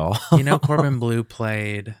 Not at all. You know, Corbin Bleu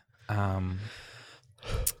played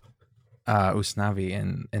Usnavi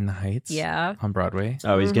in The Heights. Yeah. On Broadway.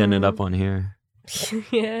 Oh, he's getting it up on here.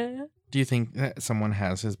 Yeah. Do you think that someone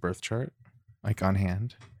has his birth chart like on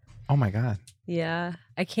hand? Oh my god. Yeah.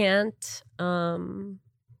 I can't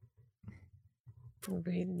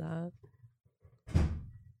read that.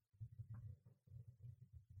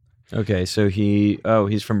 Okay, so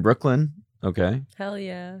he's from Brooklyn. Okay. Hell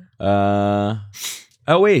yeah.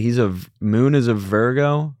 Oh wait, Moon is a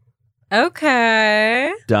Virgo.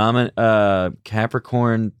 Okay.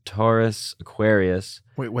 Capricorn, Taurus, Aquarius,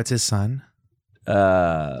 Wait, what's his son?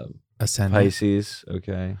 Ascendant. Pisces.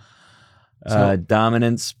 Okay. So-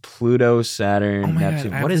 Dominance, Pluto, Saturn, Oh my God,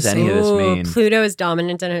 Neptune. I have What does the any of this Ooh, mean? Pluto is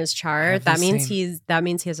dominant in his I chart. have That the means same-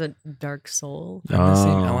 he has a dark soul. I have the same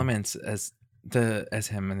Oh. elements as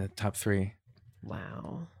him in the top 3.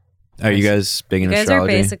 Wow. Are you guys big You in guys are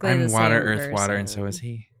astrology? basically I'm the water, same earth, water, and so person. is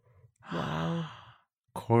he. Wow.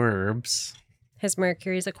 Corbs. His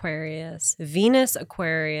Mercury's Aquarius, Venus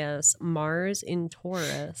Aquarius, Mars in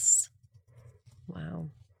Taurus. Wow.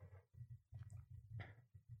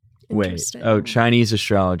 Wait. Interesting. Oh, Chinese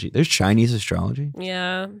astrology. There's Chinese astrology?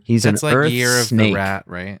 Yeah, He's That's an like earth year of snake. the rat,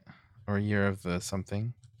 right? Or year of the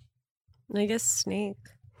something. I guess snake.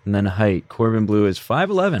 And then height. Corbin Blue is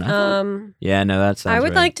 5'11". Yeah, no, that sounds I would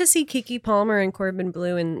right. like to see Kiki Palmer and Corbin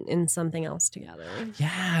Blue in something else together.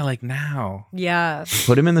 Yeah, like now. Yeah.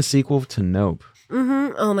 Put him in the sequel to Nope.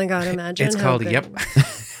 Oh my God! Imagine. It's how called good- Yep.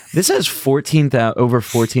 This has over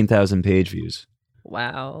 14,000 page views.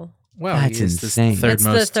 Wow. Well, That's he is the insane. third That's the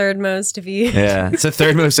most. third most viewed. Yeah, it's the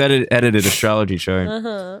third most edited astrology chart.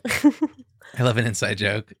 Uh-huh. I love an inside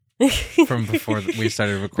joke from before we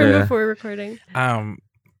started From recording. Yeah. before recording.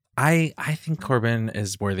 I think Corbin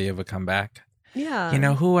is worthy of a comeback. Yeah. You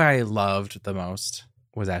know who I loved the most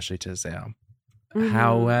was Ashley Tisdale. Mhm.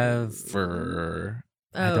 However,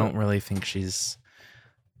 I Oh. don't really think she's.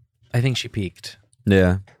 I think she peaked.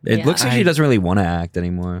 Yeah, it Yeah. looks like she I- doesn't really want to act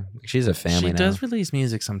anymore. She's a family She now. does release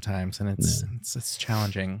music sometimes, and it's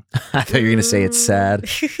challenging. I thought you were gonna say it's sad.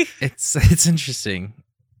 It's interesting.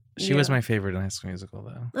 She was Yeah. my favorite in High School Musical,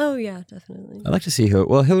 though. Oh yeah, definitely. I'd like to see who.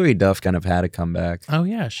 Well, Hillary Duff kind of had a comeback. Oh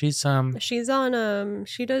yeah, she's She's on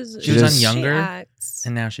she does She was on she Younger, acts.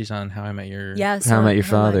 and now she's on How I Met Your. Yes, How I on Met Your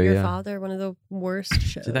Father, Your yeah. Father, one of the worst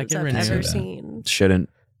shows Did that get I've renewed? ever Yeah. seen. Shouldn't.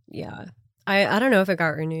 Yeah. I don't know if it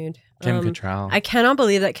got renewed. Kim Cattrall. I cannot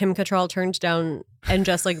believe that Kim Cattrall turned down and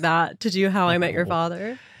just like that to do How I Met Your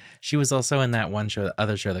Father. She was also in that one show, the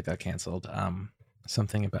other show that got canceled.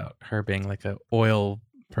 Something about her being like a oil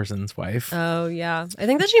person's wife. Oh yeah, I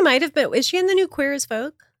think that she might have been. Is she in the new Queer as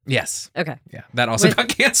Folk? Yes. Okay. Yeah. That also With- got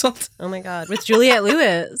canceled. Oh my God, with Juliette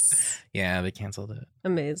Lewis. Yeah, they canceled it.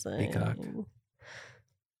 Amazing. Peacock.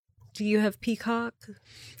 Do you have Peacock?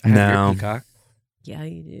 I have your No. Peacock. Yeah,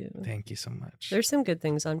 you do. Thank you so much. There's some good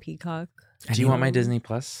things on Peacock. Do you want my Disney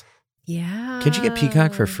Plus? Yeah. Could you get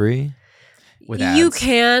Peacock for free? With You ads?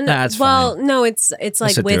 can. That's well, fine. no, it's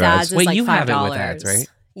like sit with through ads. ads. It's Wait, like you have it $5. with ads, right?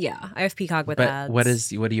 Yeah, I have Peacock with But ads.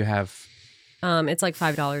 what do you have? It's like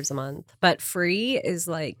 $5 a month, but free is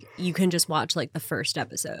like you can just watch like the first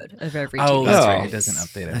episode of every. Oh, TV that's Oh. right. series. It doesn't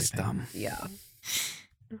update everything. That's dumb. Yeah,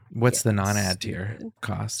 What's Yeah, the it's non-ad tier stupid.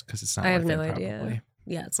 cost? Because it's not. I have worth no it, idea. probably.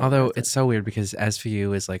 yeah. It's not Although worth it's it. so weird because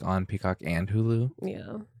SVU is like on Peacock and Hulu,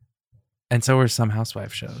 Yeah. and so are some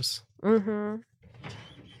Housewife shows. Mm-hmm.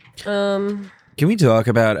 Can we talk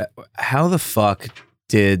about how the fuck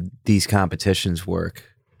did these competitions work?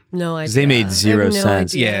 No idea. 'Cause they made I have zero no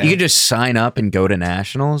sense. idea. Yeah. You could just sign up and go to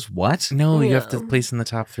nationals. What? No, you have to Yeah. place in the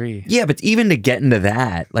top 3. Yeah, but even to get into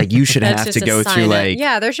that, like you should That's have just to a go sign through up. like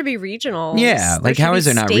Yeah, there should be regionals. yeah, There like should how be is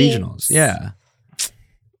there not states. regionals? Yeah.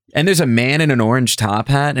 And there's a man in an orange top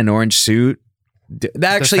hat and an orange suit.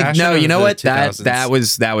 Actually, fashion no. of You know the what?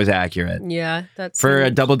 2000s. That was accurate Yeah, that's for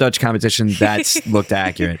a double Dutch competition. That's looked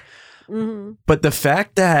accurate. Mhm. But the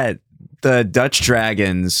fact that the Dutch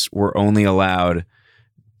Dragons were only allowed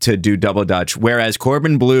to do double Dutch, whereas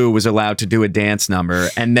Corbin Blue was allowed to do a dance number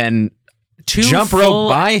and then jump rope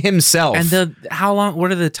by himself. And how long?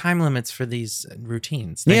 What are the time limits for these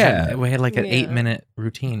routines? We had like an Yeah. 8-minute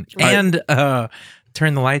routine, Right. and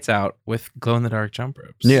turn the lights out with glow in the dark jump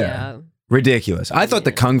ropes. Yeah. Ridiculous. I thought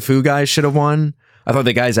the Yeah. Kung Fu guys should have won. I thought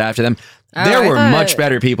the guys after them. Oh, There I were thought- much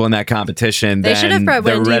better people in that competition They should than have brought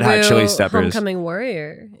the Wendy Red Hot Wu, Chili Steppers. Homecoming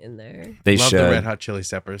Warrior in there. They Love should. the Red Hot Chili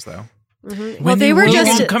Steppers though. Mhm. Well, they were Wu,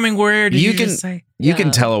 just Homecoming Warrior. Did You you can- just say? You can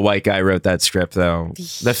Yeah. tell a white guy wrote that script, though.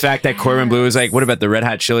 The fact that Corbin Blue was like, "What about the Red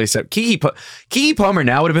Hot Chili Steppers?" Kiki Palmer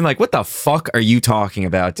now would have been like, "What the fuck are you talking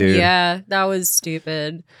about, dude?" Yeah, that was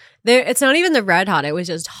stupid. There, it's not even the Red Hot. It was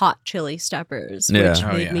just Hot Chili Steppers, Yeah. which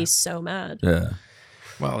Oh, made yeah. me so mad. Yeah.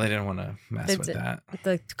 Well, they didn't want to mess It's with a- that.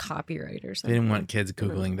 The copyright or They something. didn't want kids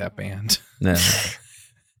googling that band. No.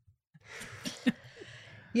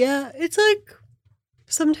 Yeah, it's like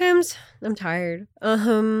sometimes I'm tired.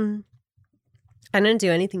 I didn't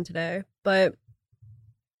do anything today, but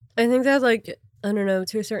I think that like I don't know,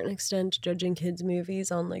 to a certain extent, judging kids' movies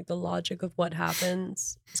on like the logic of what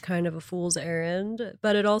happens is kind of a fool's errand.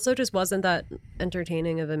 But it also just wasn't that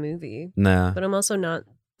entertaining of a movie. Nah. But I'm also not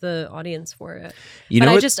the audience for it. You but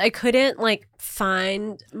know what? I couldn't like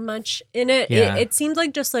find much in it. Yeah. It seemed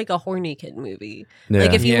like just like a horny kid movie. Yeah.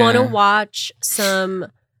 Like if you want to Yeah. watch some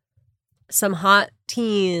hot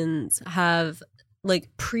teens have like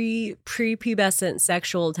prepubescent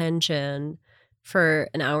sexual tension for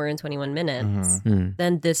an hour and 21 minutes, Hmm.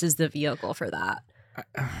 then this is the vehicle for that.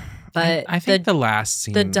 But I think the last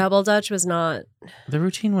scene, The double dutch was not the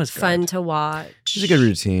routine was good. fun to watch. It's a good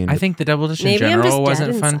routine. I think the double dutch in Maybe I'm just general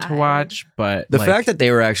wasn't dead fun to inside. watch, but the like, fact that they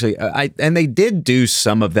were actually, and they did do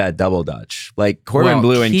some of that double Dutch, like Corbin well,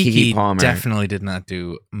 Blue and Kiki Palmer. definitely did not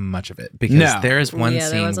do much of it because No. there is one Yeah, there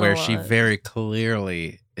scene was a where she lot. very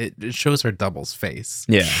clearly it shows her double's face.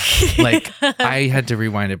 Yeah. Like I had to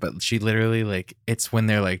rewind it, but she literally like it's when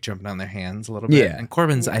they're like jumping on their hands a little bit. Yeah. And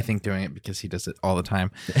Corbin's I think doing it because he does it all the time.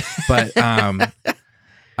 But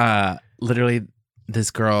literally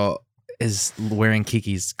this girl is wearing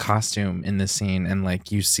Kiki's costume in this scene, and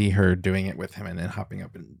like you see her doing it with him and then hopping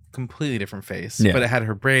up in completely different face. Yeah. But it had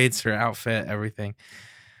her braids, her outfit, everything.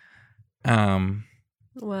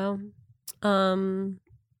 Well,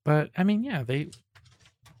 but I mean, yeah, they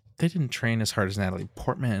didn't train as hard as Natalie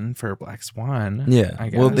Portman for Black Swan. Yeah.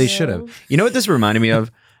 I Well, guess. they should have. You know what this reminded me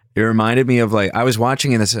of? It reminded me of like I was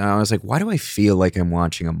watching this and I was like, why do I feel like I'm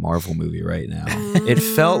watching a Marvel movie right now? It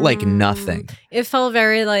felt like nothing. It felt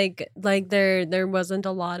very like there wasn't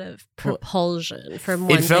a lot of propulsion from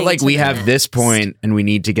one It felt thing like to we the have next. this point and we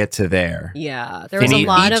need to get to there. Yeah, there was And a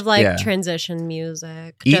lot each- of like yeah. transition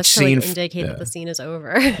music Each just to like, scene- indicate yeah. that the scene is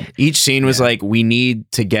over. Each scene was Yeah. like, we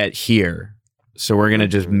need to get here. So we're going to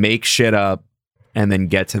just make shit up and then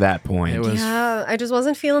get to that point. It was Yeah, I just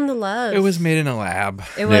wasn't feeling the love. it was made in a lab.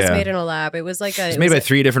 It was Yeah. made in a lab. It was like a. It's it made was by a-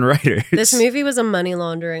 3 different writers. This movie was a money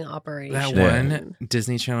laundering operation. That one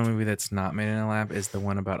Disney Channel movie that's not made in a lab is the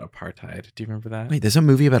one about apartheid. Do you remember that? Wait, there's a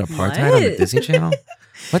movie about apartheid on the What? Disney Channel?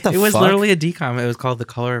 What the it was fuck? literally a decom. It was called The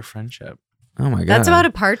Color of Friendship. Oh my God. That's about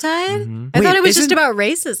apartheid? Mhm. I Wait, thought it was just isn't- about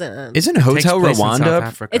racism. Isn't Takes Hotel place in South Rwanda?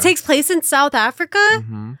 Africa. It takes place in South Africa?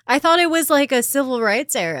 Mhm. I thought it was like a civil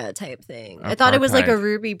rights era type thing. I thought it was like a Apartheid.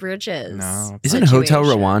 Ruby Bridges. No, Isn't Hotel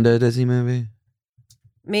situation. Rwanda a Disney movie?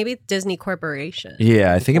 Maybe Disney Corporation.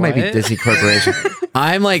 Yeah, I think it might be What? Disney Corporation.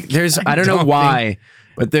 I'm like, I don't know don't why,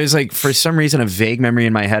 but there's like, for some reason, a vague memory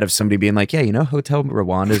in my head of somebody being like, yeah, you know, Hotel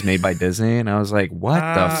Rwanda is made by Disney. And I was like, what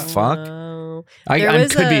the fuck? Oh. I There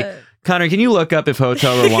was could be. Connor, can you look up if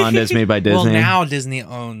Hotel Rwanda is made by Disney? Well, now Disney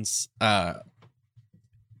owns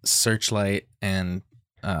Searchlight and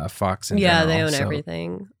Fox. In Yeah, they general, own so-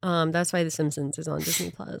 everything. That's why The Simpsons is on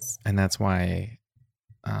Disney Plus. and that's why.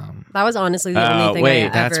 That was honestly the only thing wait, I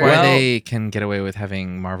That's ever. why Well- they can get away with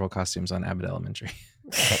having Marvel costumes on Abbott Elementary.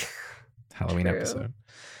 Halloween True. episode.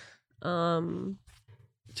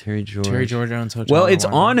 Terry George. Terry George owns Hotel. Well, it's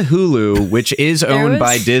Rwanda. on Hulu, which is There owned was-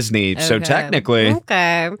 by Disney. So Okay. technically,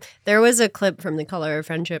 Okay. There was a clip from The Color of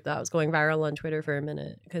Friendship that was going viral on Twitter for a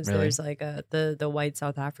minute because Really? there's like the white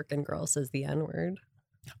South African girl says the N word.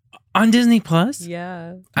 on Disney Plus.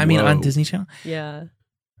 Yeah. I mean, on Whoa. Disney Channel. Yeah.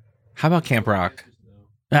 How about Camp Rock?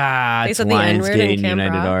 it's said the N-word in Lionsgate and Camp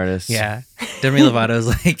United Rock? Artists. Yeah, Demi Lovato's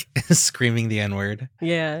like screaming the N word.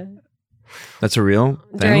 Yeah. That's a real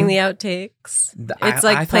thing? During the outtakes. It's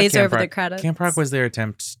like thought plays Camp over the Rock- credits. Camp Rock was their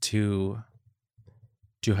attempt to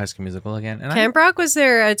do High School Musical again. And Camp Rock was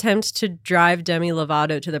their attempt to drive Demi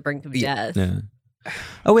Lovato to the brink of death. Yeah.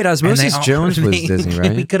 Oh, wait, Osmosis Jones was Disney, We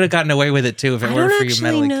right? could have gotten away with it too if it I weren't don't for you actually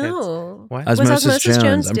meddling kids. know. What? Was Osmosis Osmosis Jones.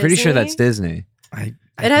 Jones I'm pretty sure that's Disney? Disney.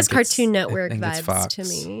 I It has think it's- Cartoon I Network think it's vibes Fox. to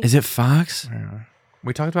me. Is it Fox? Yeah.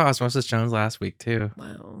 We talked about Osmosis Jones last week too.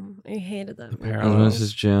 Wow. I hated that. The movie. parallels.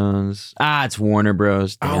 Osmosis Jones. It's Warner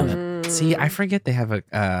Bros. Damn it. Mm. See, I forget they have a.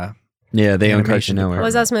 Yeah, they own Animation Cartoon Network.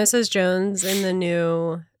 Was Osmosis Jones in the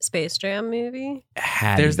new Space Jam movie?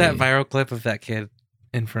 Had to There's that be. viral clip of that kid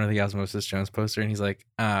in front of the Osmosis Jones poster, and he's like,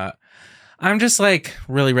 "I'm just like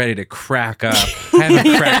really ready to crack up. I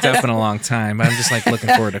haven't cracked up in a long time, but I'm just like looking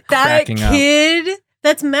forward to That cracking up." kid?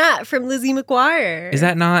 That's Matt from Lizzie McGuire. Is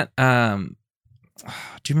that not?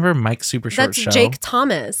 Do you remember Mike Super Short That's Show? Jake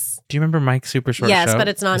Thomas. Do you remember Mike Super Short Show? Yes, but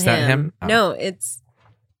it's not Is him. that him? Oh. No, it's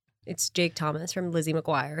Jake Thomas from Lizzie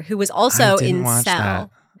McGuire, who was I also didn't in watch Cell. that.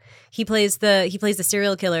 He plays the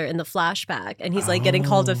serial killer in the flashback, and he's like getting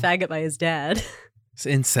called a Oh. faggot by his dad.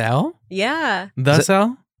 In Cell? Yeah, The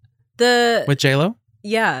Cell the with J Lo?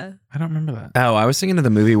 yeah. I don't remember that. Oh, I was thinking of the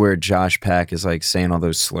movie where Josh Peck is like saying all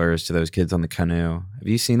those slurs to those kids on the canoe. Have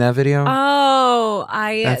you seen that video? Oh,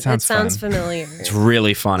 That it sounds sounds fun. familiar. It's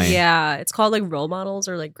really funny. Yeah, it's called like Role Models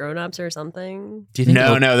or like Grown Ups or something. Do you think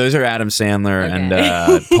No, those are Adam Sandler Okay.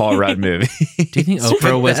 and Paul Rudd movies. Do you think Like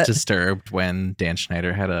Oprah was that. disturbed when Dan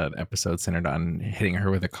Schneider had an episode centered on hitting her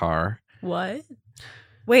with a car? What?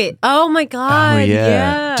 Wait. Oh my God. Oh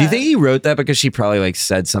yeah. Do you think he wrote that because she probably like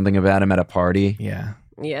said something about him at a party? Yeah.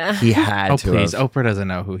 Yeah. He had Oh, to. please. have. Oprah doesn't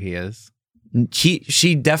know who he is.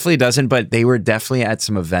 She definitely doesn't, but they were definitely at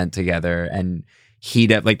some event together, and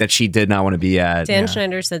like that she did not want to be at. Dan Yeah.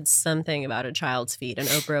 Schneider said something about a child's feet, and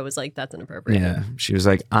Oprah was like, "That's inappropriate." Yeah, she was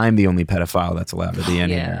like, "I'm the only pedophile that's allowed to be in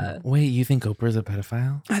Yeah. here." Wait, you think Oprah's a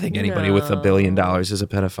pedophile? I think anybody with $1 billion is a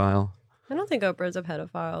pedophile. I don't think Oprah's a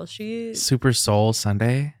pedophile. She. Super Soul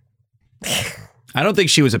Sunday? I don't think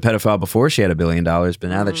she was a pedophile before she had $1 billion, but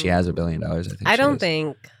now that she has $1 billion, I think I she don't is.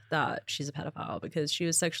 think that she's a pedophile because she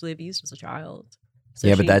was sexually abused as a child. So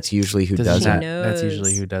yeah, but that's usually who does She it. That's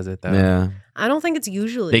usually knows. who does it though. Yeah, I don't think it's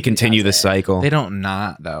usually. they who continue the does it. cycle. They don't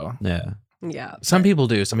not though. Yeah, Yeah. Some but- people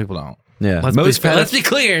do, some people don't. yeah. Let's be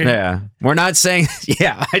clear. Yeah, we're not saying.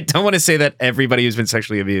 Yeah, I don't want to say that everybody who's been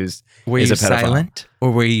sexually abused Were is you a pedophile. silent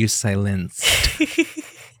or were you silenced?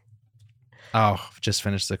 Oh, just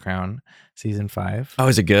finished The Crown season 5. Oh,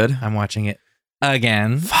 is it good? I'm watching it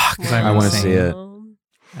again. Fuck, I'm I want to insane. see it.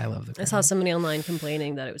 I love The I Crown. saw somebody online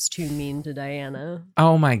complaining that it was too mean to Diana.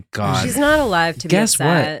 Oh my god. She's not alive to Guess be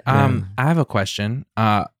upset. what? Yeah. I have a question.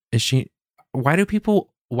 Is she why do people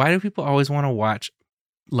always want to watch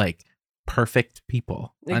like perfect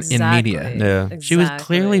people in media? Exactly. Yeah. She was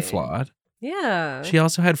clearly Exactly. flawed. Yeah. She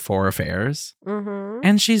also had 4 affairs Mm-hmm.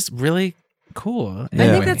 and she's really cool. I think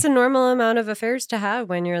Anyway. that's a normal amount of affairs to have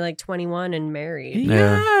when you're like 21 and married.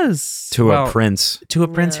 Yeah. Yes. To Well, a prince. to a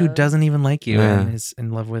prince who Yeah. doesn't even like you Yeah. and is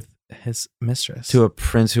in love with his mistress. To a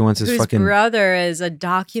prince who wants his Whose fucking. brother is a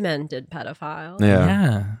documented pedophile. Yeah.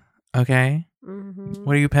 Yeah. Okay. Mm-hmm.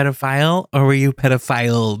 Were you pedophile or were you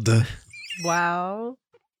pedophiled? Wow.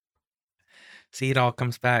 See, it all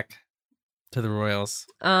comes back to the royals.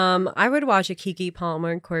 I would watch a Keke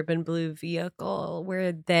Palmer and Corbin Blue vehicle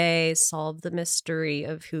where they solve the mystery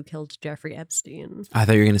of who killed Jeffrey Epstein. I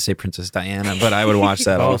thought you were going to say Princess Diana, but I would watch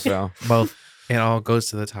that Both. also. Both. It all goes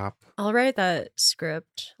to the top. I'll write that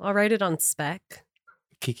script. I'll write it on spec.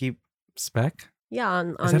 Kiki Spec? Yeah,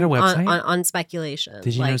 on Is that a website? on speculation.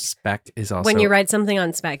 Did you know Spec is also when you write something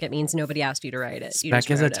on spec, it means nobody asked you to write it. You just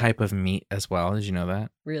Spec is a wrote it. type of meat as well. Did you know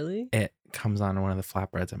that? Really? It comes on one of the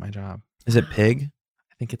flatbreads at my job. Is it pig?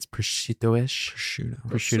 I think it's prosciutto-ish. Prosciutto.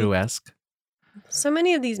 Prosciutto-esque. So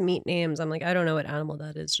many of these meat names, I'm like, I don't know what animal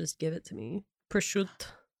that is. Just give it to me. Prosciutto.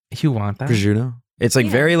 You want that? Prosciutto. It's like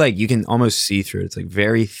Yeah. very like you can almost see through it. It's like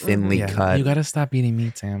very thinly Yeah. cut. You gotta stop eating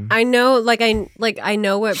meat, Sam. I know, I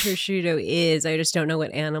know what prosciutto is. I just don't know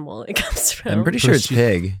what animal it comes from. I'm pretty sure it's Prosciutto.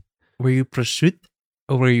 pig. Were you prosciutto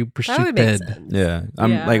or were you that would make prosciutted? sense. Yeah.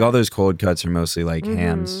 I'm Yeah. like all those cold cuts are mostly like Mhm.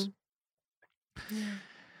 hams.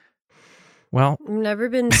 Well, I've never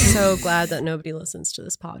been so glad that nobody listens to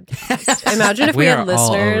this podcast. Imagine if we we had are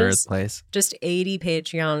all over the listeners. place. Just 80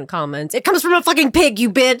 Patreon comments. It comes from a fucking pig, you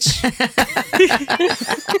bitch.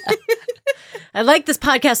 I like this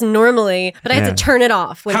podcast normally, but I have Yeah. to turn it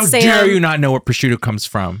off when How Sam. dare you not know where prosciutto comes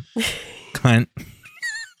from? Cunt.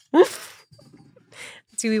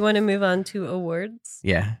 Do we want to move on to awards?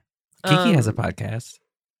 Yeah. Kiki has a Um, podcast.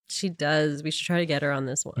 She does. We should try to get her on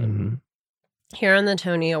this one. Mhm. Here on the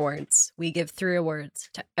Tony Awards, we give 3 awards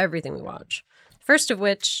to everything we watch. First of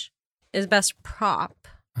which is best prop.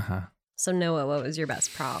 Uh-huh. So Noah, what was your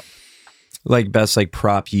best prop? Like best like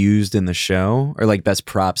prop used in the show or like best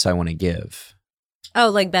props I want to give. Oh,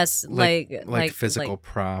 like best Like physical like-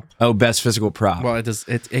 prop. Oh, best physical prop. Well,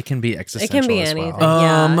 it can be it existential. can be as anything. well.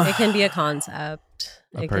 Yeah, it can be a concept.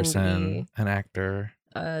 A it person, can be an actor.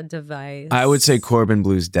 a device. I would say Corbin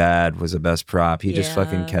Blue's dad was the best prop. He just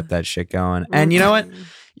fucking Yeah. kept that shit going. And you know what? Mhm.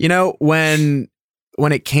 You know, when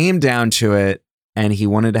it came down to it and he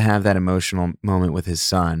wanted to have that emotional moment with his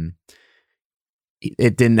son,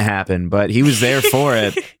 it didn't happen, but he was there for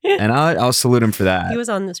it. And I'll salute him for that. He was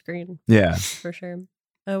on the screen Yeah. for sure.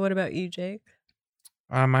 What about you, Jake?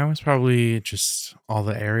 Mine was probably just all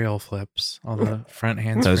the aerial flips, all the front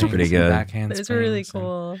hand Those are springs, pretty and good. backhand Those were really springs,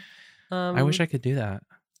 and cool. I wish I could do that.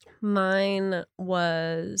 Mine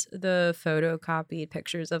was the photocopied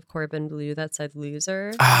pictures of Corbin Blue that said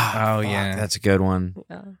loser. Ah, Oh, fuck, yeah. That's a good one.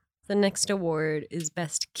 Yeah. The next award is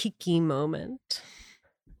best Kiki moment.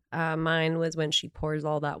 Mine was when she pours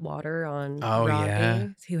all that water on Oh, Robbie, yeah.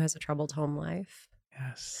 who has a troubled home life.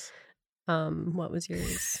 Yes. What was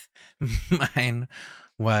yours? Mine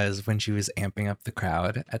was when she was amping up the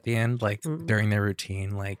crowd at the end, like Mm. during their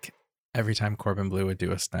routine, like every time Corbin Blue would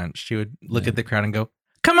do a stunt, she would look Yeah. at the crowd and go,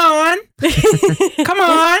 "Come on, come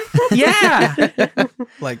on, yeah!"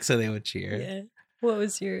 Like so they would cheer. Yeah. What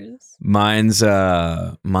was yours? Mine's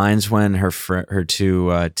when her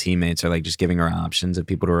 2 teammates are like just giving her options of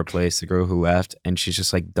people to replace the girl who left, and she's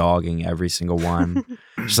just like dogging every single one.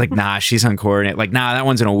 She's like, nah, she's uncoordinated. Like, nah, that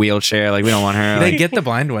one's in a wheelchair. Like, we don't want her. They Like, get the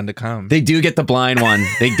blind one to come. they do get the blind one.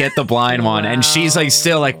 They get the blind one, and she's like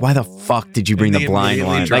still like, why the fuck did you bring And the they blind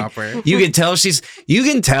immediately one? drop Like, her. you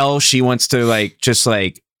can tell she wants to like just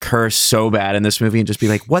like curse so bad in this movie and just be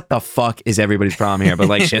like, what the fuck is everybody's problem here? But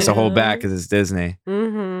like she has to hold back because it's Disney.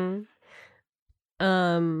 Mm-hmm.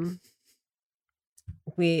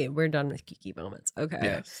 We're done with Kiki moments. Okay.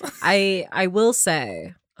 Yes. I will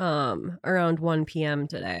say, around 1 p.m.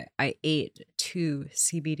 today, I ate 2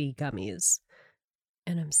 CBD gummies,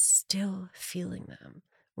 and I'm still feeling them.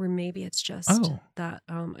 Or maybe it's just Oh. that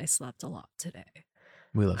I slept a lot today.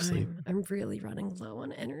 We love sleep. I'm really running low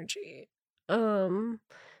on energy. The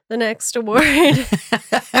next award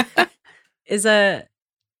is a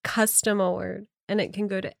custom award, and it can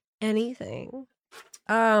go to anything.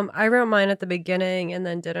 I wrote mine at the beginning and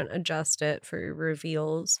then didn't adjust it for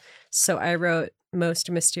reveals. So I wrote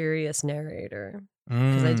most mysterious narrator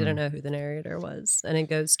because I didn't know who the narrator was. And it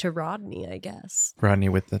goes to Rodney, I guess. Rodney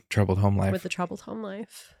with the troubled home life. With the troubled home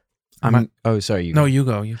life. Oh, sorry. You No, you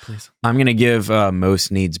go. You please. I'm gonna give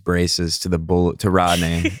most needs braces to to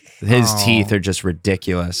Rodney. His Oh. teeth are just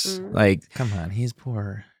ridiculous. Mm. Like, Come on, he's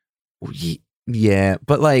poor. yeah,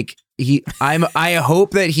 but like I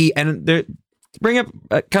hope that he and there. Bring up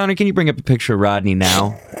Connor. Can you bring up a picture of Rodney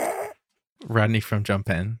now? Rodney from Jump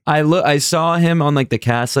In. I saw him on like the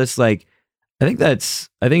cast list. Like, I think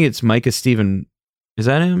it's Micah Steven. Is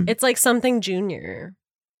that him? It's like something junior.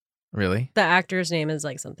 Really? The actor's name is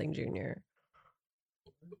like something junior.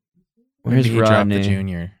 Where's Maybe he dropped Rodney? the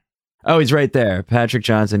junior. Oh, he's right there. Patrick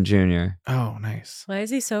Johnson Jr. Oh, nice. Why is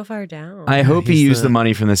he so far down? I hope he he's used the- the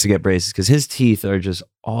money from this to get braces because his teeth are just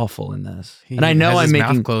awful in this. He And I know has I'm his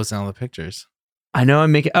making. mouth closed in all the pictures. I know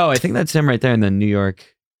I'm making. Oh, I think that's him right there in the New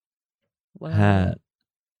York Wow. hat.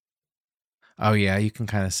 Oh yeah, you can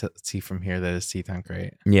kind of see from here that his teeth aren't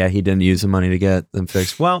great. Yeah, he didn't use the money to get them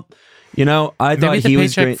fixed. Well, I thought Maybe the he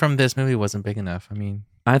was paycheck great. from this movie wasn't big enough. I mean,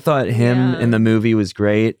 I thought him Yeah. in the movie was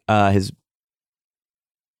great.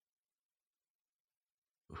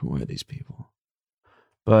 Who are these people?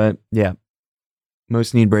 But yeah,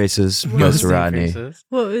 most need braces. Most Goes to need Rodney.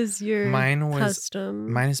 What was your Mine was-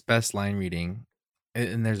 custom? mine is best line reading,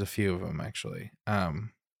 and there's a few of them actually.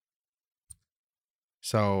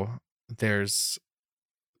 So there's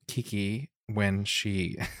Kiki when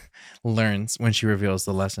she when she reveals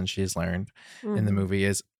the lesson she's learned in the Mhm. movie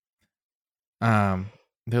is,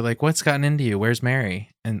 they're like, "What's gotten into you? Where's Mary?"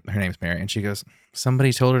 And her name's Mary, and she goes,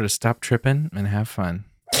 "Somebody told her to stop tripping and have fun."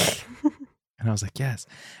 And I was like, "Yes."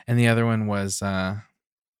 And the other one was, oh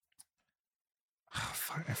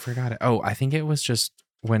fuck, I forgot it. Oh, I think it was just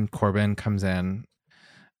when Corbin comes in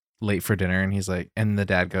late for dinner, and he's like, and the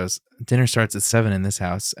dad goes, "Dinner starts at 7 in this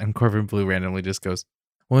house," and Corbin Blue randomly just goes,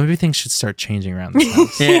 "Well, maybe things should start changing around this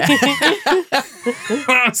house." Yeah.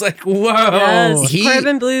 I was like, "Whoa!" Yes, He-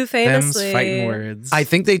 Corbin Blue Them's famously. fighting words. I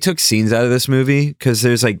think they took scenes out of this movie because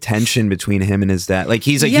there's like tension between him and his dad. Like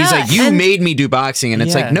he's like, Yeah, you and- made me do boxing, and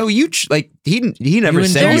it's Yeah. like, no, he never You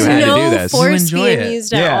said enjoy There's you had it. to do no this. force You enjoy being it.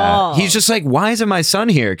 used at all. He's just like, why isn't my son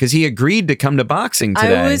here? Because he agreed to come to boxing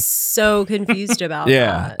today. I was so confused about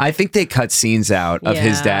yeah, that. I think they cut scenes out of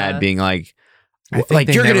his Yeah. dad being like, I think like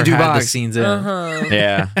they you're gonna never do had the boxing. scenes in. Uh-huh.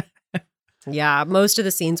 Yeah, Yeah, most of the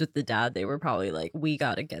scenes with the dad, they were probably like, we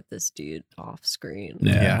got to get this dude off screen.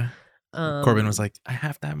 Yeah. Corbin was like, "I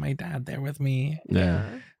have to have my dad there with me." Yeah.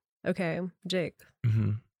 Okay, Jake,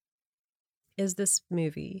 Mhm. is this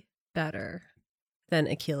movie better than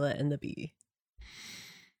Aquila and the Bee?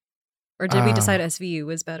 Or did we decide SVU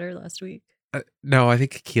was better last week? No, I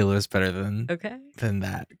think Aquila is better than Okay.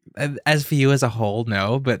 that. As for you as a whole,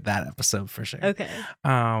 no, but that episode for sure. Okay.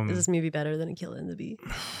 Um, Is this movie better than Aquila and the Bee?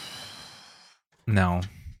 no,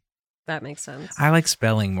 That makes sense. I like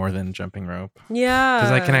spelling more than jumping rope Yeah.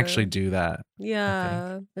 because I can actually do that.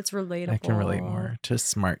 Yeah. It's relatable. I can relate more to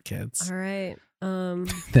smart kids All right. than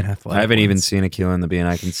athletic. I haven't even ones. seen Aquila and the Bee, and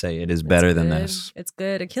I can say it is better It's than good. this. It's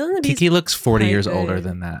good. Aquila and the Bee. Kiki looks 40 quite years good. older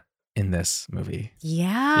than that in this movie.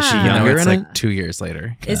 Yeah. Is she Even though younger it's in like it? 2 years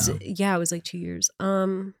later. It's it was like 2 years.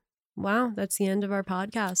 Wow, that's the end of our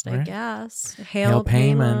podcast, I All right. guess. Hail Hail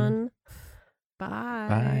Payman. Payman. Bye.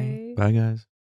 Bye. Bye, guys.